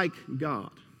be like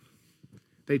God.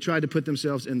 They tried to put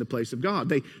themselves in the place of God.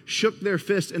 They shook their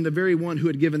fist in the very one who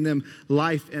had given them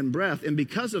life and breath. And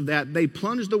because of that, they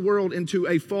plunged the world into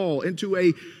a fall, into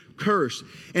a curse.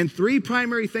 And 3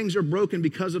 primary things are broken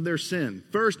because of their sin.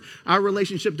 First, our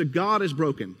relationship to God is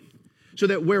broken. So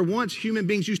that where once human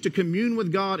beings used to commune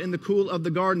with God in the cool of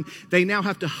the garden, they now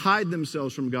have to hide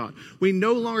themselves from God. We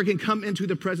no longer can come into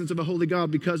the presence of a holy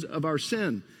God because of our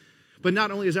sin. But not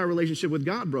only is our relationship with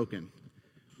God broken,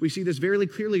 we see this very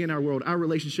clearly in our world. Our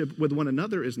relationship with one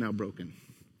another is now broken.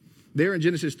 There in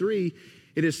Genesis 3,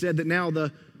 it is said that now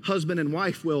the husband and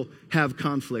wife will have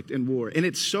conflict and war. And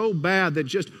it's so bad that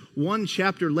just 1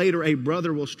 chapter later, a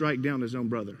brother will strike down his own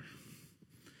brother.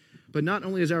 But not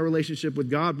only is our relationship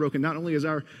with God broken, not only is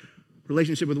our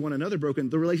relationship with one another broken,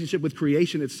 the relationship with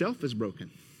creation itself is broken.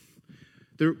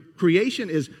 The creation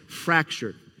is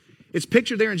fractured. It's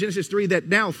pictured there in Genesis 3 that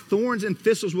now thorns and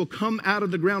thistles will come out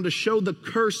of the ground to show the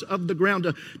curse of the ground,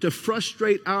 to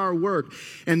frustrate our work.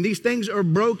 And these things are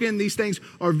broken. These things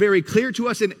are very clear to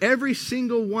us. And every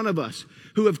single one of us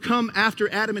who have come after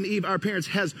Adam and Eve, our parents,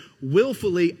 has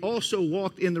willfully also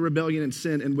walked in the rebellion and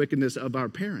sin and wickedness of our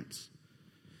parents.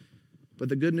 But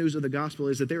the good news of the gospel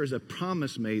is that there is a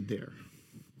promise made there.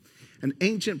 An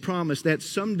ancient promise that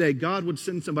someday God would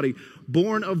send somebody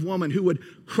born of woman who would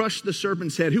crush the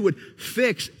serpent's head, who would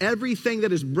fix everything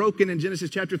that is broken in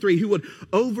Genesis chapter 3, who would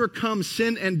overcome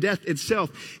sin and death itself.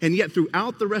 And yet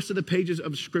throughout the rest of the pages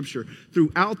of Scripture,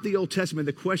 throughout the Old Testament,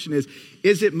 the question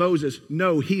is it Moses?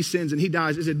 No, he sins and he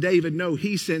dies. Is it David? No,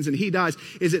 he sins and he dies.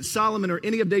 Is it Solomon or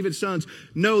any of David's sons?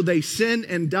 No, they sin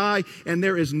and die, and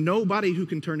there is nobody who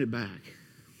can turn it back.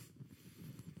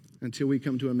 Until we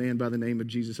come to a man by the name of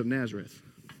Jesus of Nazareth,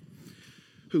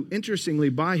 who interestingly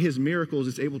by his miracles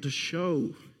is able to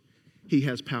show he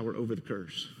has power over the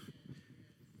curse.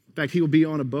 In fact, he will be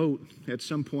on a boat at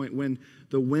some point when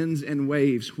the winds and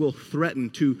waves will threaten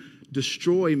to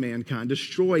destroy mankind,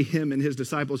 destroy him and his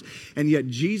disciples. And yet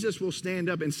Jesus will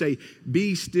stand up and say,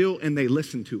 be still, and they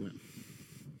listen to him.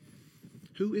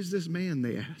 Who is this man,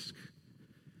 they ask,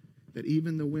 that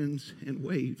even the winds and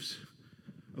waves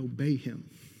obey him?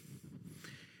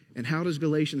 And how does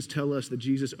Galatians tell us that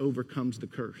Jesus overcomes the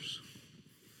curse?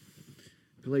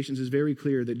 Galatians is very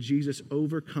clear that Jesus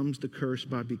overcomes the curse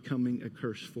by becoming a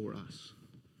curse for us.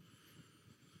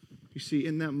 You see,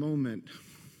 in that moment,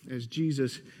 as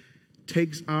Jesus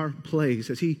takes our place,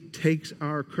 as he takes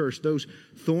our curse, those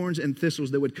thorns and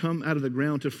thistles that would come out of the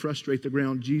ground to frustrate the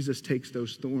ground, Jesus takes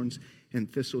those thorns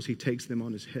and thistles, he takes them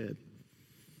on his head.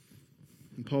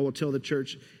 And Paul will tell the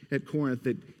church at Corinth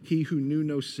that he who knew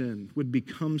no sin would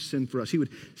become sin for us. He would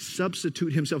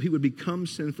substitute himself. He would become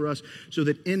sin for us so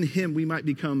that in him we might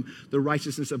become the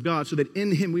righteousness of God, so that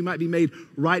in him we might be made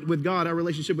right with God. Our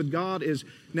relationship with God is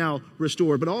now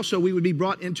restored. But also we would be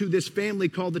brought into this family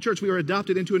called the church. We are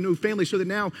adopted into a new family so that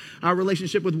now our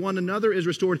relationship with one another is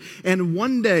restored. And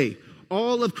one day,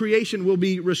 all of creation will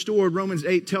be restored. Romans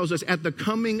 8 tells us at the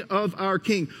coming of our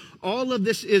King. All of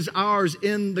this is ours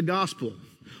in the gospel.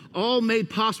 All made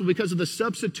possible because of the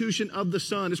substitution of the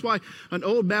Son. It's why an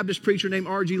old Baptist preacher named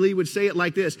R.G. Lee would say it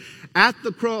like this: at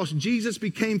the cross, Jesus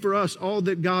became for us all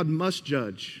that God must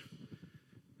judge,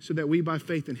 so that we by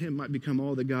faith in him might become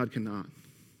all that God cannot.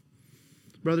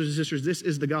 Brothers and sisters, this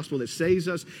is the gospel that saves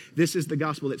us. This is the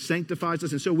gospel that sanctifies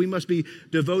us. And so we must be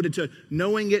devoted to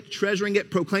knowing it, treasuring it,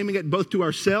 proclaiming it both to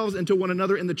ourselves and to one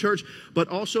another in the church, but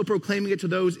also proclaiming it to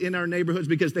those in our neighborhoods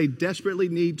because they desperately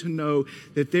need to know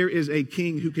that there is a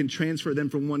king who can transfer them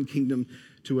from one kingdom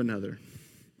to another.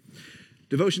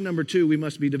 Devotion number 2, we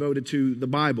must be devoted to the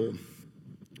Bible.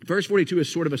 Verse 42 is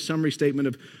sort of a summary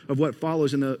statement of what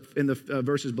follows in the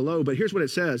verses below, but here's what it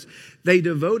says. They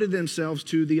devoted themselves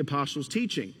to the apostles'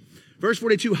 teaching. Verse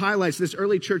 42 highlights this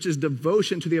early church's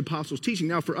devotion to the apostles' teaching.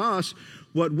 Now for us,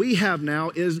 what we have now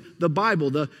is the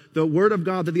Bible, the Word of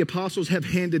God that the apostles have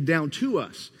handed down to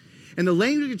us. And the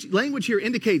language here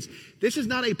indicates this is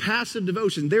not a passive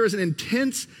devotion. There is an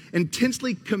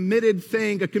intensely committed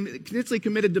thing, intensely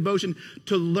committed devotion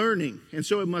to learning, and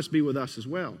so it must be with us as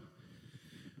well.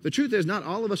 The truth is, not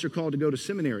all of us are called to go to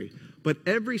seminary, but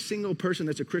every single person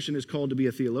that's a Christian is called to be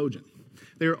a theologian.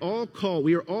 We are all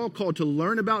called to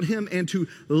learn about him and to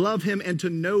love him and to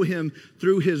know him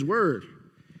through his word.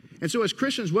 And so as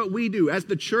Christians, what we do, as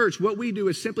the church, what we do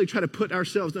is simply try to put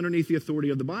ourselves underneath the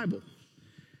authority of the Bible.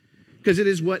 Because it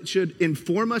is what should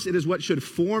inform us, it is what should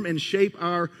form and shape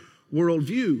our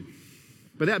worldview.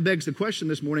 But that begs the question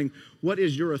this morning, what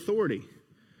is your authority?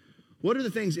 What are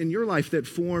the things in your life that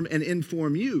form and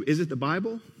inform you? Is it the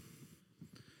Bible?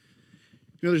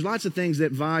 You know, there's lots of things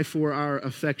that vie for our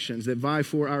affections, that vie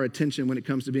for our attention when it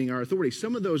comes to being our authority.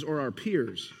 Some of those are our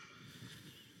peers.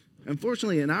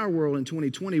 Unfortunately, in our world in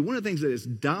 2020, one of the things that is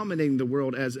dominating the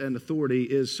world as an authority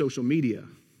is social media.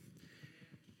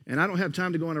 And I don't have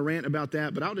time to go on a rant about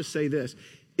that, but I'll just say this.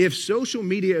 If social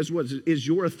media is what is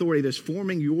your authority that's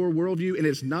forming your worldview, and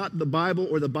it's not the Bible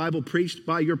or the Bible preached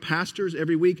by your pastors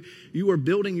every week, you are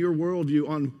building your worldview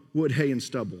on wood, hay, and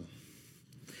stubble.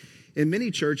 In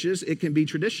many churches, it can be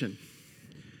tradition.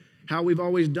 How we've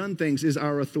always done things is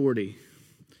our authority.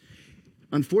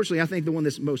 Unfortunately, I think the one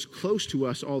that's most close to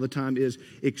us all the time is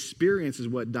experience is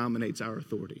what dominates our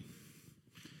authority.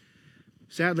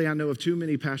 Sadly, I know of too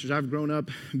many pastors. I've grown up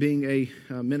being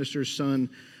a minister's son.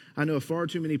 I know of far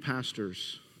too many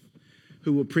pastors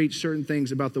who will preach certain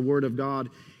things about the Word of God,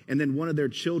 and then one of their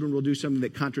children will do something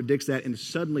that contradicts that, and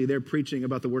suddenly their preaching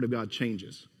about the Word of God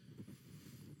changes.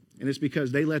 And it's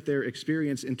because they let their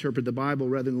experience interpret the Bible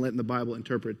rather than letting the Bible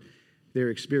interpret their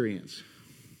experience.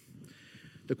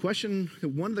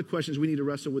 One of the questions we need to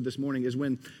wrestle with this morning is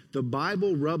when the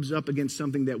Bible rubs up against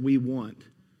something that we want,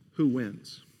 who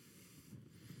wins?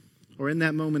 Or in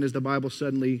that moment, is the Bible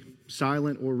suddenly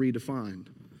silent or redefined?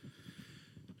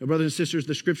 Now, brothers and sisters,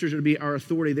 the scriptures are to be our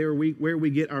authority. They're where we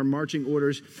get our marching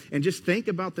orders. And just think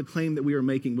about the claim that we are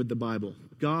making with the Bible.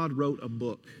 God wrote a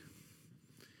book.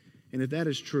 And if that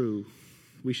is true,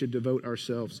 we should devote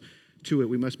ourselves to it.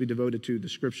 We must be devoted to the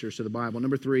scriptures, to the Bible.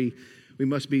 Number 3, we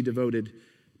must be devoted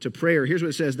to prayer. Here's what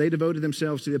it says. They devoted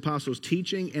themselves to the apostles'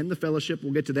 teaching and the fellowship.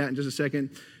 We'll get to that in just a second.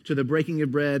 To the breaking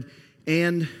of bread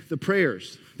and the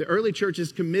prayers. The early church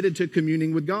is committed to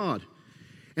communing with God.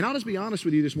 And I'll just be honest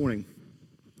with you this morning.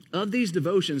 Of these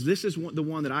devotions, this is the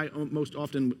one that I most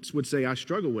often would say I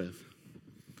struggle with.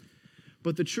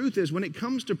 But the truth is, when it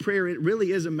comes to prayer, it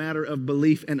really is a matter of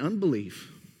belief and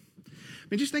unbelief. I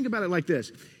mean, just think about it like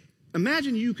this.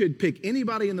 Imagine you could pick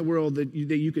anybody in the world that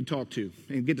you could talk to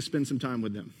and get to spend some time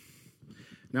with them.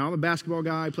 Now, I'm a basketball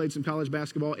guy, played some college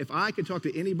basketball. If I could talk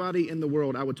to anybody in the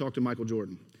world, I would talk to Michael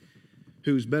Jordan,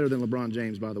 who's better than LeBron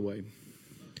James, by the way.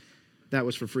 That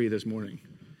was for free this morning.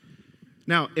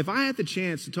 Now, if I had the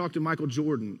chance to talk to Michael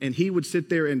Jordan and he would sit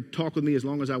there and talk with me as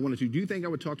long as I wanted to, do you think I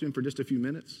would talk to him for just a few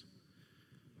minutes?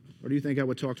 Or do you think I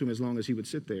would talk to him as long as he would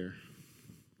sit there?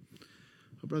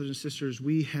 Well, brothers and sisters,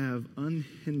 we have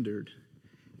unhindered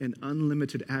and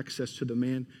unlimited access to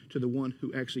the one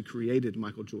who actually created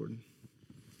Michael Jordan.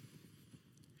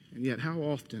 And yet, how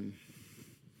often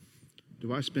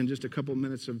Do I spend just a couple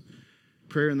minutes of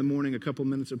prayer in the morning, a couple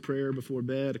minutes of prayer before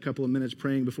bed, a couple of minutes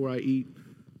praying before I eat?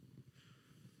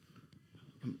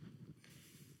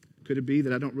 Could it be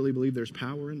that I don't really believe there's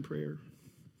power in prayer?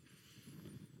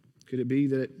 Could it be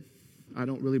that I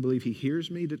don't really believe he hears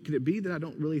me? Could it be that I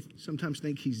don't really sometimes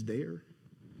think he's there?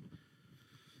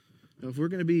 Now, if we're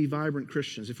going to be vibrant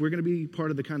Christians, if we're going to be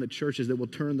part of the kind of churches that will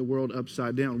turn the world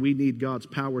upside down, we need God's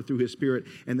power through his Spirit,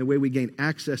 and the way we gain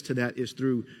access to that is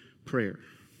through prayer.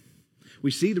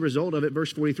 We see the result of it,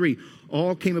 verse 43.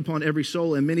 All came upon every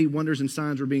soul, and many wonders and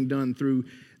signs were being done through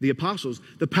the apostles.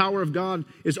 The power of God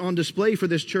is on display for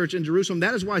this church in Jerusalem.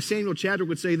 That is why Samuel Chadwick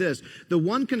would say this: the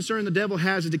one concern the devil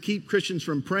has is to keep Christians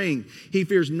from praying. He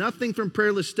fears nothing from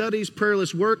prayerless studies,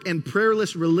 prayerless work, and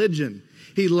prayerless religion.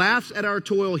 He laughs at our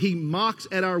toil, he mocks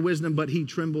at our wisdom, but he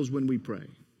trembles when we pray.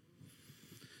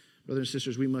 Brothers and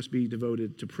sisters, we must be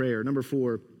devoted to prayer. Number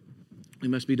 4, we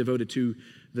must be devoted to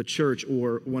the church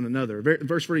or one another.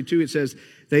 Verse 42, it says,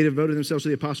 they devoted themselves to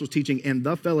the apostles' teaching and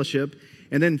the fellowship.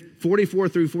 And then 44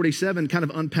 through 47 kind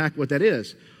of unpack what that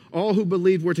is. All who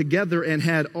believed were together and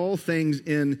had all things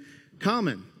in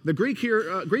common. The Greek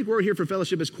word here for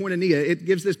fellowship is koinonia. It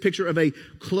gives this picture of a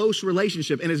close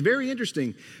relationship. And it's very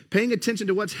interesting, paying attention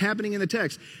to what's happening in the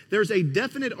text. There's a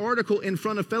definite article in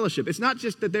front of fellowship. It's not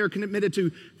just that they're committed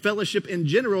to fellowship in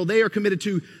general. They are committed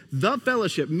to the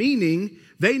fellowship, meaning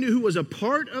they knew who was a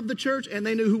part of the church and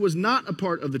they knew who was not a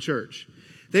part of the church.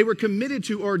 They were committed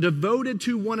to or devoted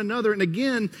to one another. And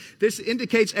again, this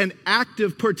indicates an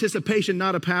active participation,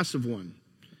 not a passive one.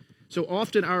 So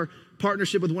often our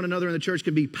partnership with one another in the church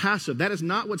can be passive. That is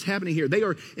not what's happening here. They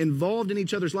are involved in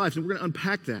each other's lives, and we're going to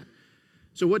unpack that.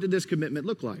 So what did this commitment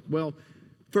look like? Well,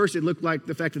 first it looked like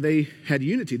the fact that they had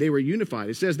unity. They were unified.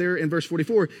 It says there in verse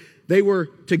 44, they were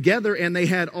together and they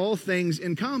had all things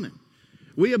in common.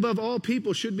 We, above all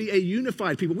people, should be a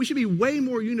unified people. We should be way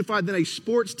more unified than a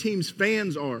sports team's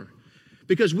fans are,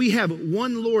 because we have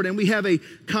one Lord and we have a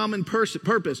common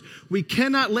purpose. We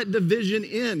cannot let division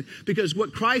in, because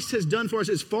what Christ has done for us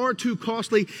is far too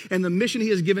costly and the mission he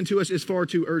has given to us is far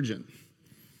too urgent.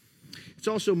 It's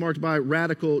also marked by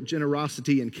radical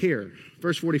generosity and care.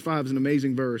 Verse 45 is an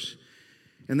amazing verse.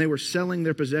 And they were selling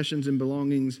their possessions and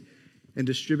belongings and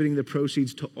distributing the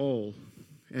proceeds to all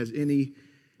as any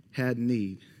had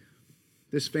need.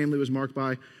 This family was marked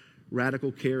by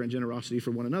radical care and generosity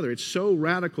for one another. It's so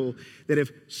radical that if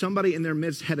somebody in their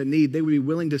midst had a need, they would be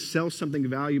willing to sell something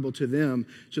valuable to them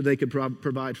so they could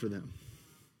provide for them.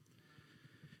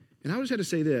 And I just had to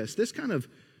say this kind of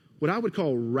what I would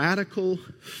call radical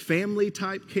family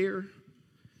type care,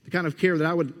 the kind of care that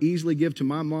I would easily give to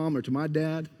my mom or to my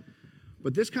dad,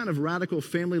 but this kind of radical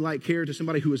family-like care to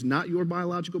somebody who is not your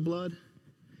biological blood,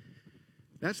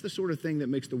 that's the sort of thing that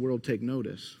makes the world take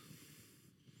notice.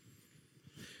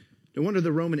 No wonder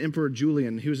the Roman Emperor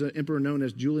Julian, he was an emperor known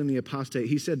as Julian the Apostate,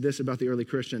 he said this about the early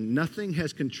Christian: nothing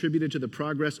has contributed to the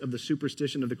progress of the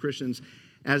superstition of the Christians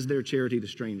as their charity to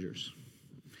strangers.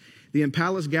 The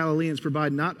Impalus Galileans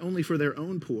provide not only for their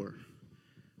own poor,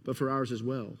 but for ours as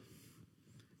well.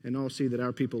 And all see that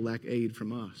our people lack aid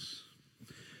from us.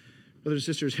 Brothers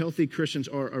and sisters, healthy Christians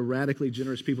are a radically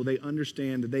generous people. They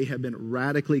understand that they have been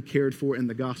radically cared for in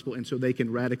the gospel, and so they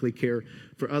can radically care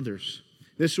for others.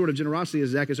 This sort of generosity, as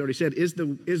Zach has already said,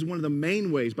 is one of the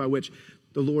main ways by which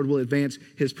the Lord will advance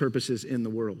his purposes in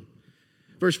the world.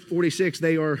 Verse 46,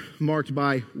 they are marked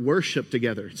by worship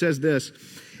together. It says this: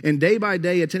 and day by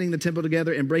day attending the temple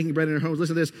together and breaking bread in their homes.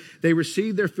 Listen to this: they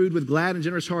received their food with glad and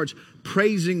generous hearts,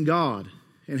 praising God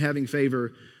and having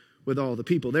favor with all the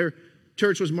people. Their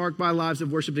church was marked by lives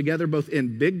of worship together, both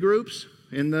in big groups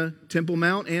in the Temple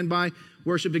Mount and by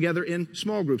worship together in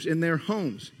small groups in their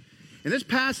homes. And this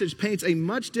passage paints a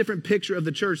much different picture of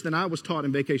the church than I was taught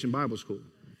in Vacation Bible School.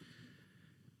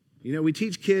 You know, we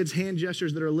teach kids hand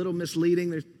gestures that are a little misleading.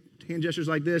 There's hand gestures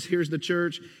like this: here's the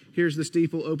church, here's the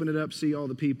steeple, open it up, see all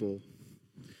the people.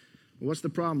 Well, what's the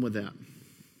problem with that?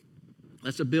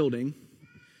 That's a building.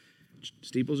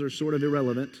 Steeples are sort of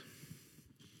irrelevant.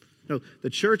 No, the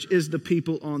church is the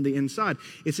people on the inside.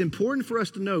 It's important for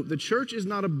us to note the church is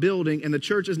not a building and the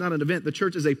church is not an event. The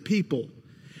church is a people.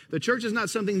 The church is not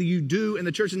something that you do, and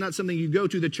the church is not something you go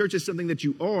to. The church is something that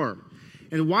you are.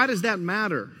 And why does that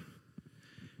matter?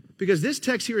 Because this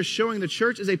text here is showing the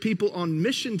church is a people on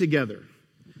mission together.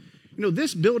 You know,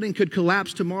 this building could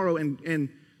collapse tomorrow and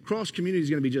Cross Community is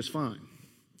going to be just fine.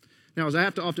 Now, as I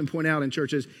have to often point out in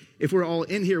churches, if we're all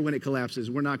in here when it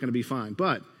collapses, we're not going to be fine.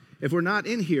 But if we're not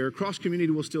in here, Cross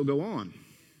Community will still go on.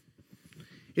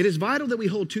 It is vital that we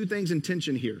hold two things in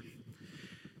tension here.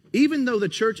 Even though the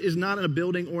church is not a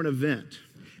building or an event,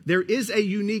 There is a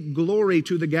unique glory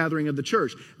to the gathering of the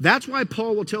church. That's why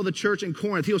Paul will tell the church in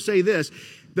Corinth, he'll say this,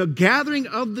 the gathering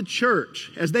of the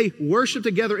church as they worship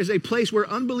together is a place where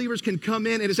unbelievers can come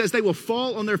in, and it says they will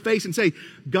fall on their face and say,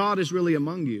 God is really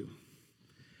among you.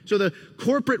 So the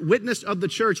corporate witness of the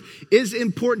church is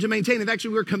important to maintain. And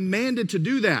actually, we're commanded to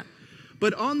do that.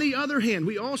 But on the other hand,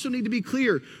 we also need to be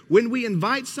clear. When we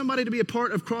invite somebody to be a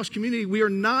part of Cross Community, we are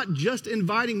not just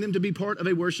inviting them to be part of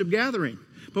a worship gathering,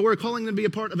 but we're calling them to be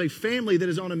a part of a family that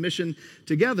is on a mission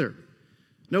together.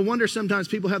 No wonder sometimes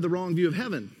people have the wrong view of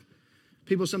heaven.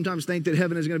 People sometimes think that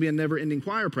heaven is going to be a never-ending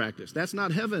choir practice. That's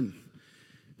not heaven.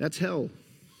 That's hell.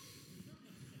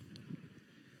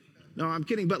 No, I'm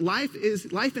kidding. But life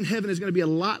in heaven is going to be a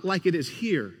lot like it is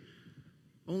here.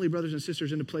 Only, brothers and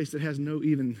sisters, in a place that has no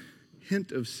even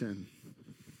hint of sin.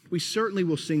 We certainly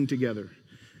will sing together.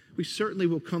 We certainly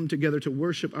will come together to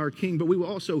worship our King, but we will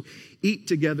also eat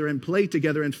together and play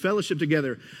together and fellowship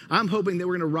together. I'm hoping that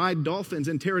we're going to ride dolphins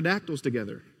and pterodactyls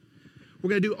together. We're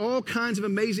going to do all kinds of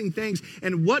amazing things,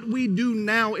 and what we do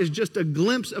now is just a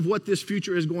glimpse of what this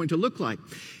future is going to look like.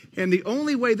 And the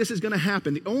only way this is going to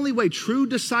happen, the only way true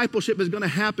discipleship is going to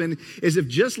happen is if,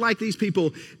 just like these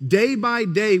people, day by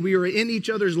day we are in each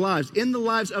other's lives, in the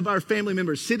lives of our family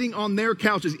members, sitting on their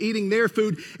couches, eating their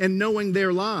food and knowing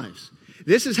their lives.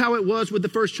 This is how it was with the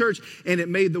first church, and it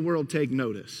made the world take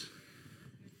notice.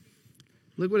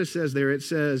 Look what it says there. It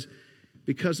says,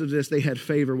 because of this, they had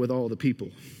favor with all the people.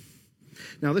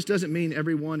 Now, this doesn't mean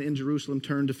everyone in Jerusalem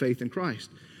turned to faith in Christ,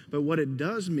 but what it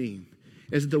does mean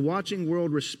is that the watching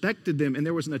world respected them, and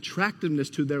there was an attractiveness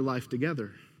to their life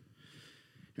together.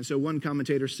 And so one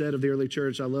commentator said of the early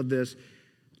church, I love this,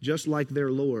 just like their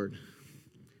Lord,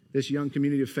 this young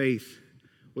community of faith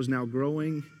was now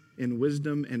growing in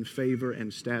wisdom and favor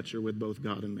and stature with both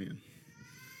God and man.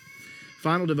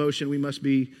 Final devotion, we must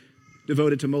be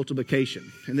devoted to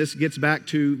multiplication. And this gets back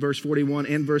to verse 41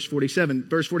 and verse 47.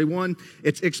 Verse 41,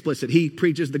 it's explicit. He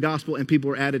preaches the gospel and people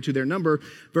are added to their number.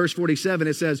 Verse 47,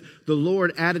 it says, the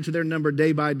Lord added to their number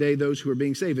day by day those who are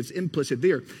being saved. It's implicit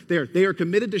there. They are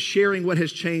committed to sharing what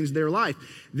has changed their life.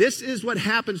 This is what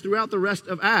happens throughout the rest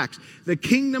of Acts. The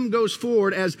kingdom goes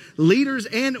forward as leaders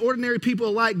and ordinary people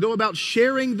alike go about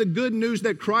sharing the good news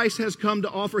that Christ has come to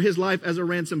offer his life as a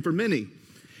ransom for many.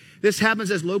 This happens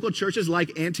as local churches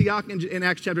like Antioch in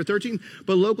Acts chapter 13,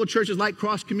 but local churches like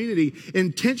Cross Community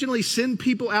intentionally send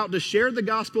people out to share the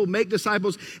gospel, make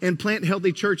disciples, and plant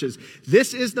healthy churches.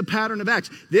 This is the pattern of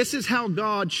Acts. This is how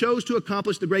God chose to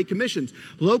accomplish the Great Commissions.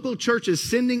 Local churches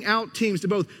sending out teams to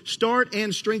both start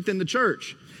and strengthen the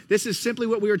church. This is simply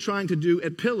what we are trying to do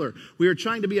at Pillar. We are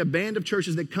trying to be a band of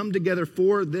churches that come together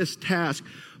for this task.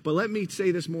 But let me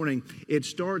say this morning, it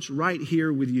starts right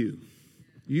here with you.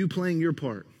 You playing your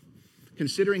part.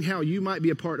 Considering how you might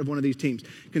be a part of one of these teams,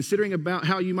 considering about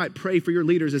how you might pray for your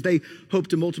leaders as they hope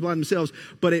to multiply themselves.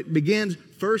 But it begins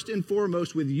first and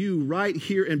foremost with you right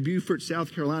here in Beaufort,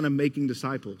 South Carolina, making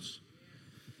disciples.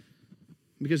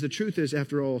 Because the truth is,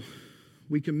 after all,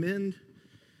 we definitely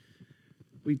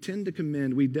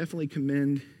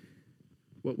commend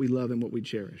what we love and what we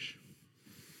cherish.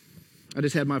 I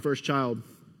just had my first child,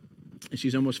 and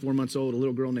she's almost 4 months old, a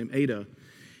little girl named Ada.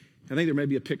 I think there may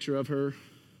be a picture of her.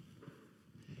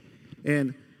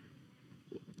 And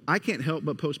I can't help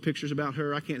but post pictures about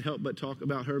her. I can't help but talk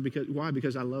about her. Why?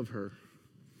 Because I love her.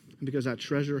 And because I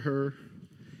treasure her.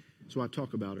 So I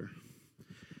talk about her.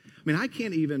 I mean, I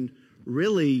can't even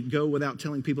really go without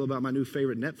telling people about my new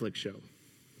favorite Netflix show.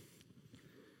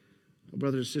 Well,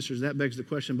 brothers and sisters, that begs the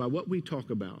question, by what we talk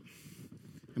about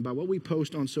and by what we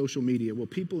post on social media, will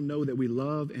people know that we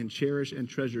love and cherish and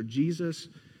treasure Jesus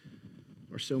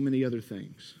or so many other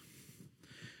things?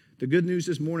 The good news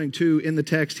this morning, too, in the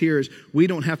text here is we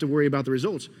don't have to worry about the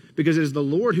results because it is the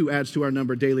Lord who adds to our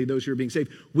number daily those who are being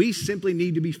saved. We simply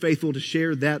need to be faithful to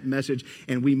share that message,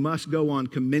 and we must go on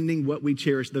commending what we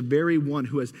cherish, the very one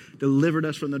who has delivered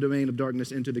us from the domain of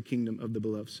darkness into the kingdom of the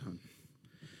beloved Son.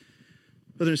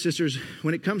 Brothers and sisters,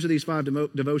 when it comes to these 5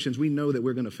 devotions, we know that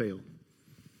we're going to fail.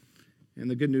 And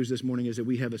the good news this morning is that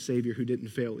we have a Savior who didn't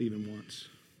fail even once.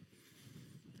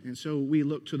 And so we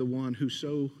look to the one who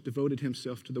so devoted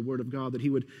himself to the word of God that he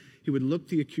would look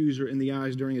the accuser in the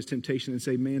eyes during his temptation and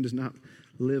say, man does not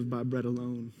live by bread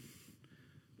alone,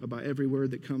 but by every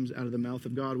word that comes out of the mouth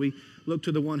of God. We look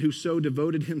to the one who so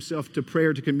devoted himself to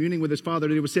prayer, to communing with his Father,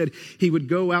 that it was said he would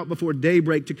go out before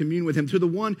daybreak to commune with him. To the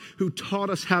one who taught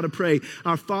us how to pray,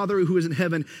 our Father who is in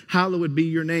heaven, hallowed be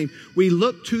your name. We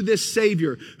look to this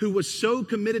Savior who was so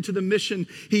committed to the mission,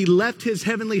 he left his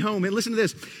heavenly home. And listen to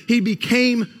this, he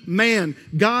became man.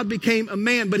 God became a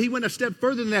man, but he went a step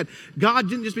further than that. God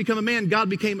didn't just become a man, God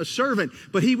became a servant.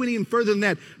 But he went even further than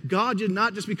that. God did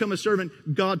not just become a servant,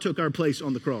 God took our place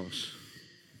on the cross.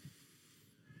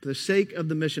 For the sake of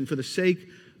the mission, for the sake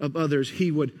of others,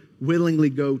 he would willingly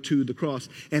go to the cross.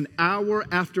 And hour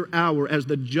after hour, as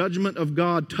the judgment of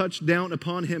God touched down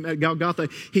upon him at Golgotha,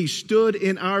 he stood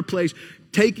in our place,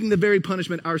 taking the very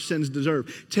punishment our sins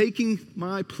deserve, taking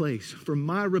my place for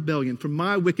my rebellion, for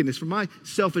my wickedness, for my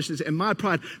selfishness and my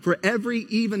pride, for every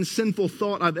even sinful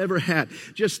thought I've ever had.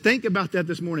 Just think about that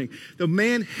this morning. The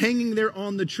man hanging there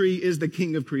on the tree is the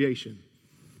King of creation.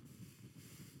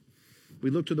 We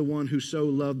look to the one who so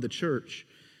loved the church,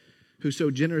 who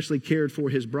so generously cared for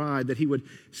his bride, that he would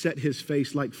set his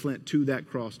face like flint to that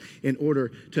cross in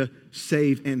order to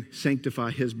save and sanctify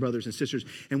his brothers and sisters.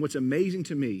 And what's amazing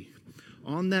to me,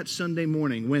 on that Sunday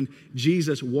morning when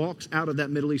Jesus walks out of that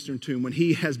Middle Eastern tomb, when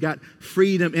he has got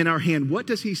freedom in our hand, what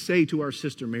does he say to our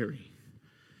sister Mary?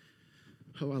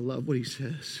 Oh, I love what he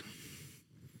says.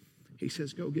 He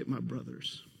says, go get my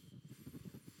brothers.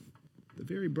 The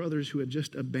very brothers who had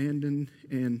just abandoned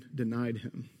and denied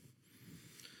him.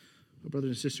 Well, brothers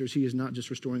and sisters, he is not just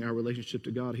restoring our relationship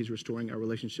to God, he's restoring our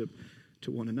relationship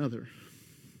to one another.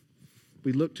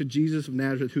 We look to Jesus of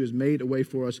Nazareth, who has made a way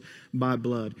for us by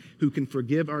blood, who can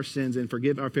forgive our sins and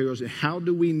forgive our failures. And how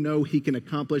do we know he can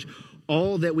accomplish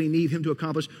all that we need him to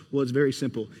accomplish? Well, it's very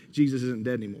simple. Jesus isn't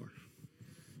dead anymore.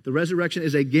 The resurrection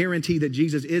is a guarantee that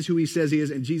Jesus is who he says he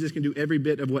is, and Jesus can do every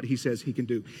bit of what he says he can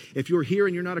do. If you're here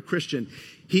and you're not a Christian,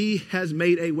 he has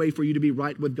made a way for you to be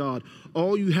right with God.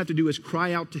 All you have to do is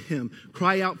cry out to him,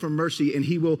 cry out for mercy, and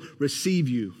he will receive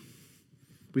you.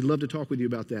 We'd love to talk with you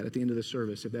about that at the end of the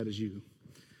service, if that is you.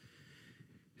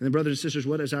 And then, brothers and sisters,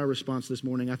 what is our response this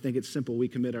morning? I think it's simple. We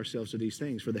commit ourselves to these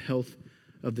things for the health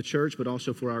of the church, but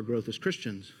also for our growth as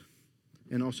Christians,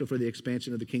 and also for the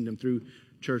expansion of the kingdom through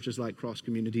churches like Cross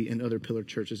Community and other pillar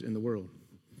churches in the world.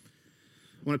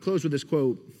 I want to close with this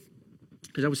quote,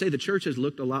 because I would say the church has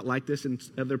looked a lot like this in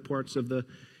other parts of the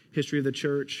history of the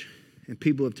church, and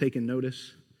people have taken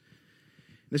notice.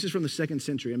 This is from the 2nd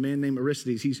century, a man named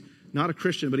Aristides. He's not a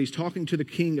Christian, but he's talking to the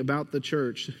king about the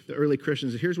church, the early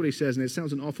Christians. Here's what he says, and it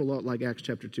sounds an awful lot like Acts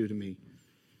chapter 2 to me.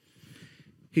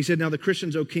 He said, now the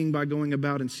Christians, O king, by going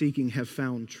about and seeking, have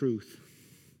found truth.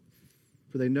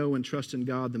 For they know and trust in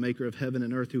God, the maker of heaven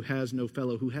and earth, who has no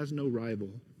fellow, who has no rival.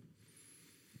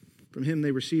 From him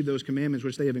they receive those commandments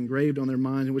which they have engraved on their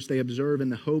minds and which they observe in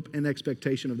the hope and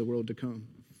expectation of the world to come.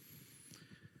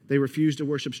 They refuse to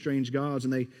worship strange gods,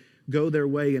 and they go their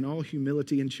way in all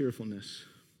humility and cheerfulness.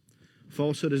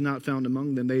 Falsehood is not found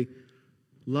among them. They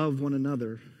love one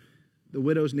another. The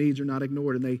widow's needs are not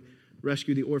ignored, and they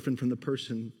rescue the orphan from the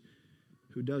person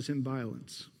who does him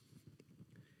violence.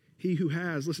 He who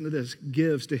has, listen to this,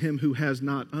 gives to him who has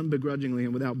not, unbegrudgingly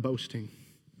and without boasting.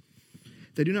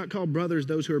 They do not call brothers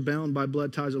those who are bound by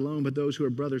blood ties alone, but those who are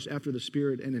brothers after the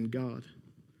Spirit and in God.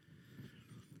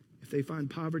 If they find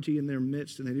poverty in their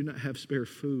midst and they do not have spare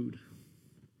food,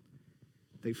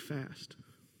 they fast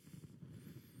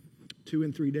 2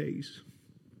 and 3 days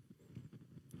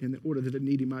in order that the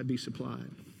needy might be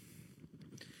supplied.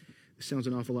 It sounds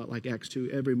an awful lot like Acts 2.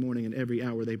 Every morning and every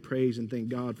hour they praise and thank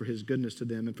God for his goodness to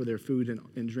them, and for their food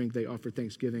and drink they offer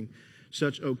thanksgiving.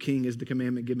 Such, O King, is the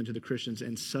commandment given to the Christians,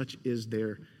 and such is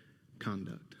their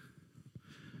conduct.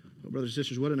 Well, brothers and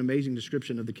sisters, what an amazing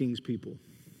description of the King's people.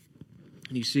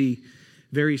 And you see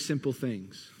very simple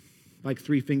things, like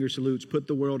 3-finger salutes, put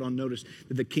the world on notice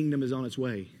that the kingdom is on its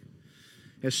way.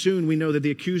 As soon we know that the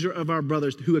accuser of our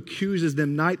brothers, who accuses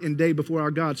them night and day before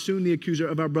our God, soon the accuser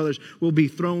of our brothers will be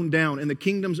thrown down, and the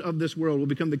kingdoms of this world will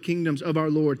become the kingdoms of our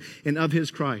Lord and of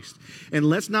his Christ. And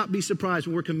let's not be surprised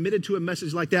when we're committed to a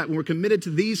message like that, when we're committed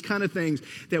to these kind of things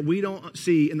that we don't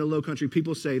see in the low country.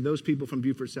 People say, those people from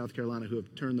Beaufort, South Carolina, who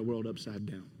have turned the world upside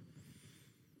down,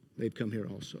 they've come here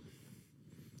also.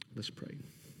 Let's pray.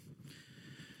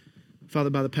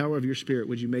 Father, by the power of your Spirit,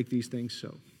 would you make these things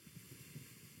so?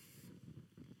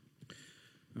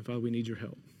 And Father, we need your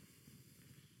help.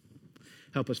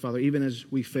 Help us, Father, even as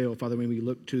we fail, Father, when we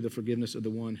look to the forgiveness of the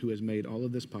one who has made all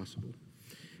of this possible.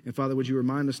 And Father, would you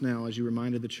remind us now, as you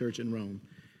reminded the church in Rome,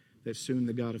 that soon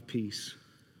the God of peace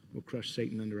will crush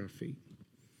Satan under our feet.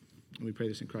 And we pray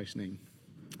this in Christ's name.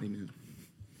 Amen.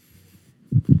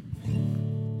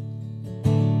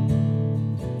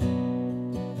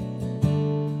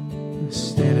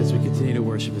 Stand as we continue to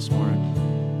worship this morning.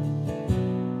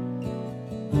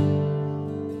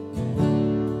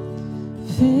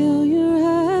 Failure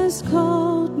has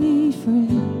called me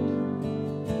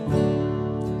friend,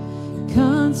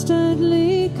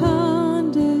 constantly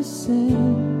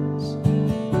condescends.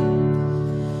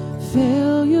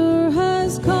 Failure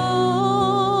has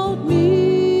called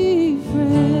me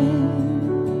friend.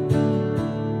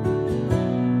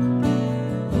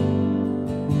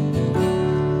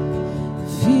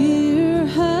 Fear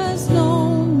has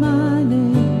known my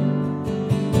name,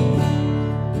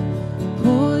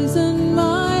 poison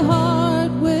my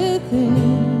heart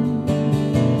within.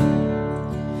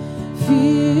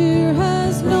 Fear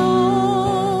has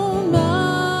known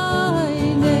my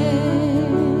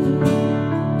name.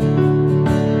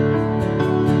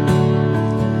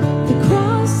 The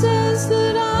cross says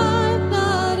that I'm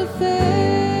not a failure.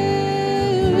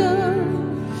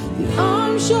 The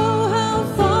arms show how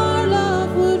far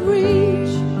love would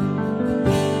reach.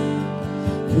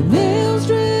 The nails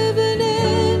driven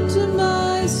into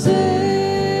my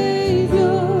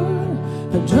Savior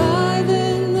are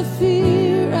driving the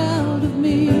fear out of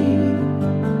me.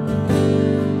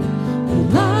 The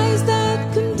lies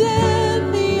that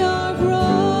condemn me are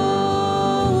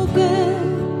broken.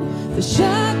 The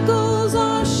shackles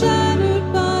are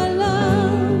shattered by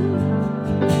love.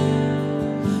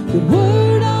 The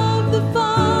word of the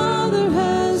Father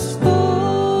has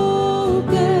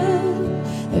spoken,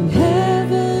 and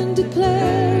heaven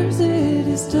declares it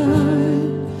is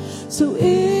done. So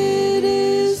it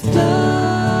is done.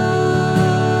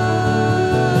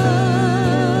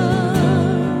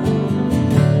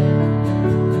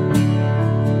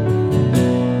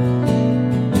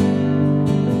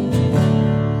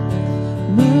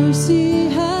 Mercy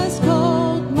has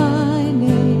called my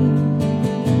name.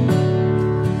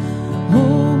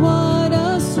 Oh, what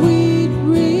a sweet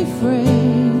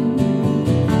refrain.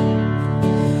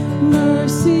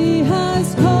 Mercy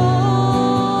has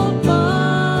called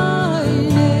my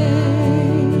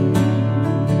name.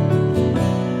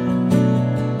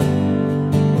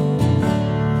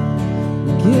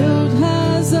 Guilt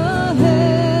has a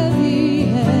heavy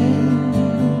hand,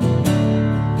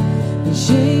 and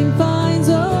shame finds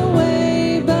a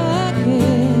way back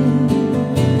in.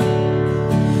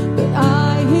 But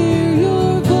I hear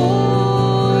your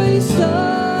voice again.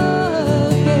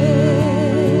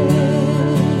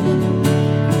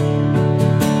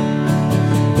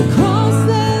 The cross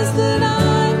says that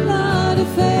I'm not a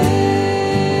failure.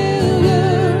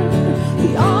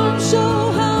 The arms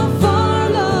show how far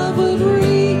love would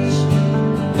reach.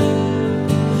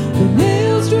 The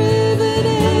nails driven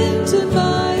into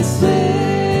my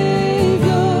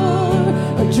Savior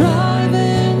are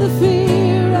driving the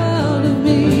fear out of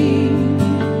me.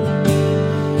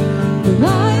 The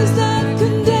lies that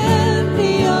condemn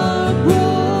me are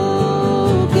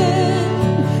broken.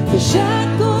 The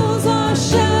shackles are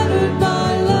shattered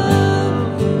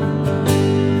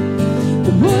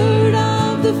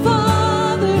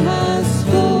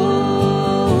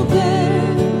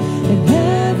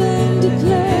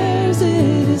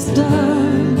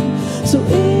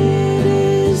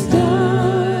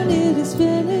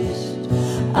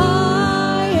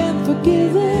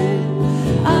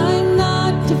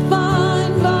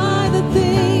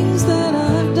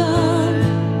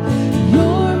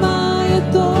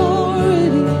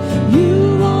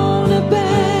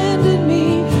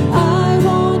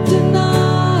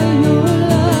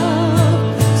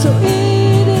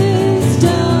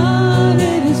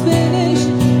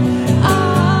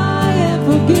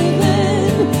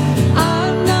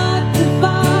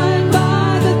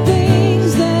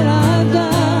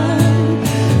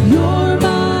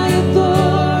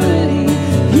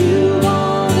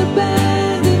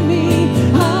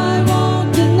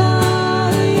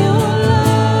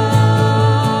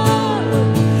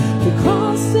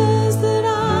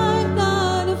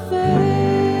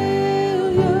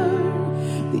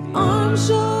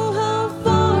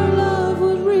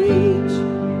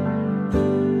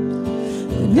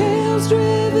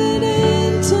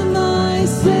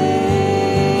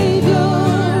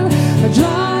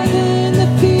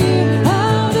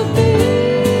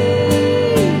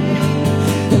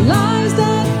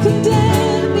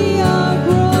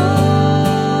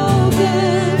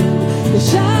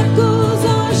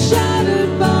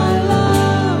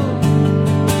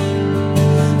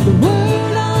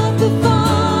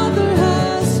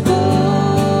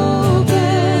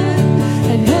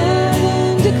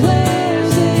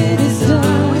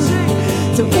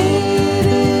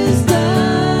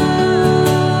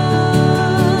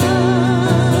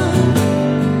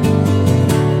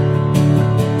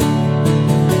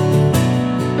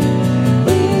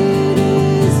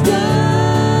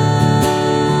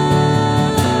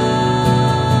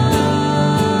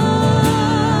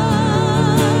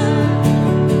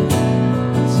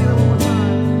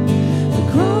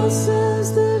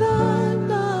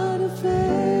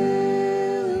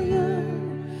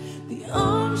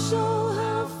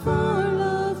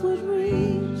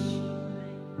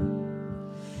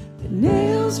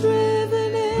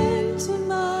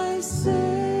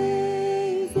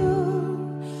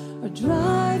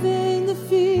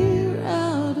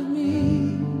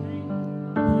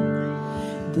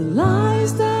The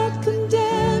lies that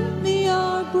condemn me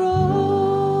are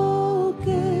broken.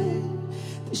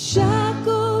 The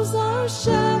shackles are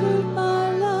shattered,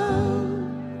 my love.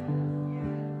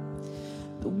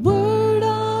 The word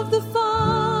of the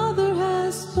Father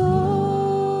has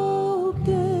spoken,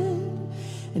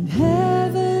 and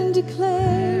heaven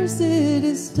declares it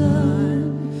is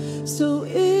done. So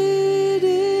it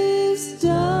is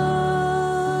done.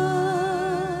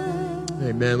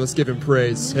 Amen. Let's give him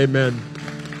praise. Amen.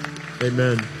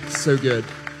 Amen. So good.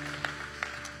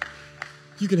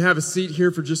 You can have a seat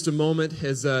here for just a moment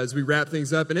as we wrap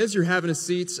things up. And as you're having a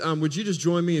seat, would you just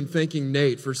join me in thanking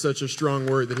Nate for such a strong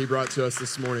word that he brought to us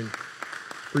this morning?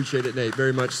 Appreciate it, Nate.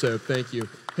 Very much so. Thank you.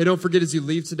 Hey, don't forget as you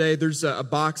leave today, there's a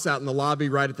box out in the lobby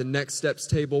right at the Next Steps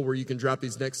table where you can drop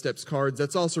these Next Steps cards.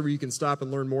 That's also where you can stop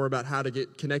and learn more about how to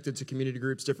get connected to community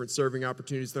groups, different serving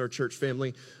opportunities in our church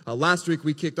family. Last week,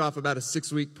 we kicked off about a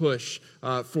 6-week push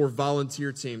for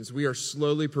volunteer teams. We are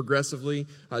slowly, progressively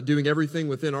doing everything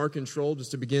within our control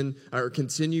just to begin or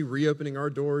continue reopening our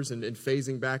doors and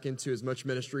phasing back into as much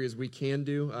ministry as we can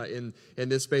do in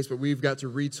this space. But we've got to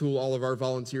retool all of our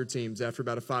volunteer teams after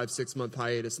about a 5-6 month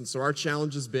hiatus. And so our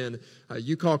challenge has been,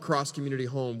 you call Cross Community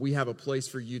home. We have a place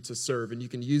for you to serve, and you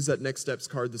can use that Next Steps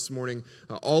card this morning.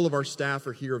 All of our staff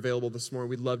are here available this morning.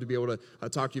 We'd love to be able to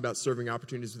talk to you about serving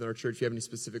opportunities within our church. If you have any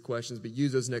specific questions, but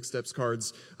use those Next Steps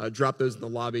cards, drop those in the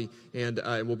lobby, and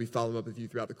we'll be following up with you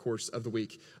throughout the course of the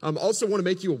week. Also want to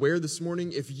make you aware this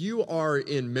morning, if you are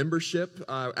in membership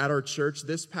at our church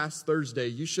this past Thursday,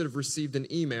 you should have received an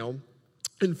email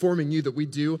informing you that we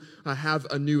do have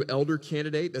a new elder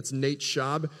candidate. That's Nate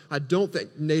Schaub. I don't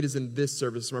think Nate is in this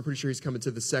service, so I'm pretty sure he's coming to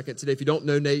the second today. If you don't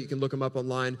know Nate, you can look him up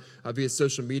online via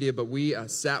social media. But we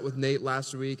sat with Nate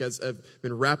last week as I've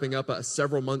been wrapping up a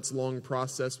several months long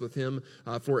process with him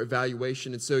for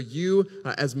evaluation. And so you,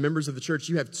 as members of the church,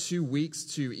 you have 2 weeks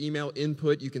to email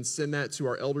input. You can send that to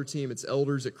our elder team. It's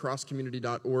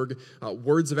elders@crosscommunity.org.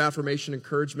 Words of affirmation,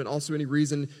 encouragement. Also, any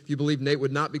reason if you believe Nate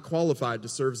would not be qualified to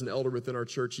serve as an elder within our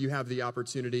church, you have the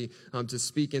opportunity to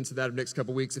speak into that in the next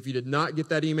couple weeks. If you did not get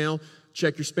that email,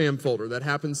 check your spam folder. That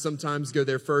happens sometimes. Go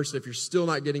there first. If you're still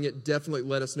not getting it, definitely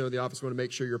let us know in the office. We want to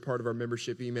make sure you're part of our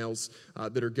membership emails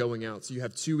that are going out. So you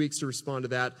have 2 weeks to respond to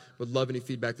that. Would love any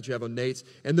feedback that you have on Nate.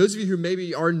 And those of you who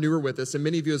maybe are newer with us, and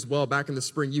many of you as well, back in the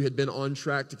spring, you had been on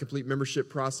track to complete membership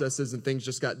processes and things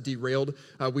just got derailed.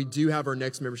 We do have our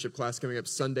next membership class coming up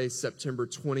Sunday, September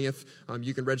 20th.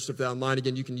 You can register for that online.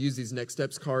 Again, you can use these Next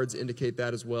Steps cards, indicate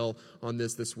that as well on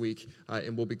this week,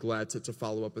 and we'll be glad to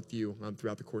follow up with you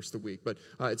throughout the course of the week. But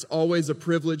it's always a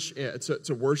privilege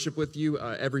to worship with you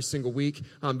every single week.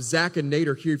 Zach and Nate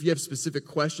are here. If you have specific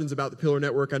questions about the Pillar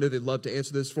Network, I know they'd love to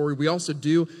answer those for you. We also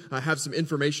do have some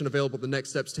information available at the Next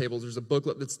Steps tables. There's a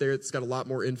booklet that's there that's got a lot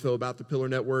more info about the Pillar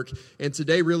Network. And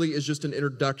today really is just an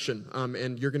introduction.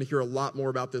 And you're going to hear a lot more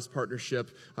about this partnership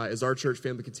as our church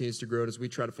family continues to grow and as we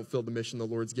try to fulfill the mission the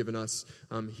Lord's given us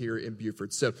here in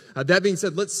Buford. So that being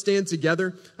said, let's stand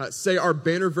together, say our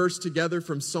banner verse together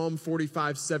from Psalm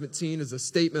 45:17 as a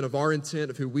statement of our intent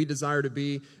of who we desire to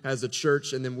be as a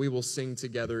church, and then we will sing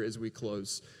together as we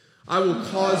close. I will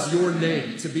cause your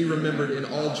name to be remembered in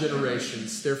all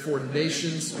generations. Therefore,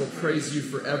 nations will praise you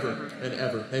forever and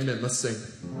ever. Amen. Let's sing.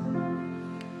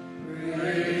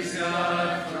 Praise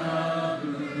God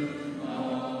from whom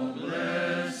all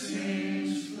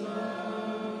blessings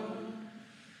flow.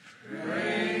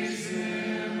 Praise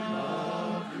Him,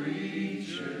 all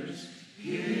creatures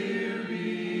here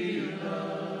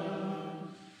below.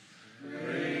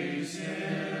 Praise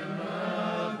Him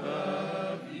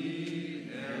above the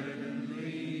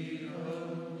heavenly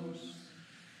host.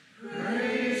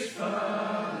 Praise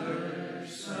Father,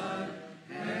 Son,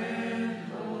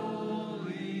 and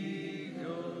Holy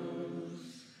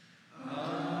Ghost.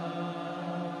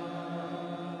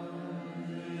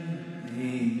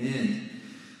 Amen.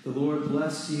 The Lord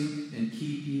bless you and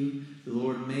keep you. The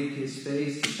Lord make His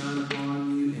face to shine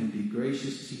upon you and be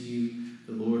gracious to you.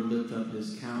 The Lord lift up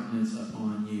His countenance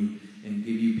upon you and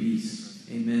give you peace.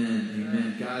 Amen.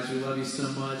 Amen. Guys, we love you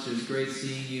so much. It was great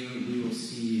seeing you. We will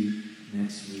see you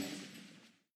next week.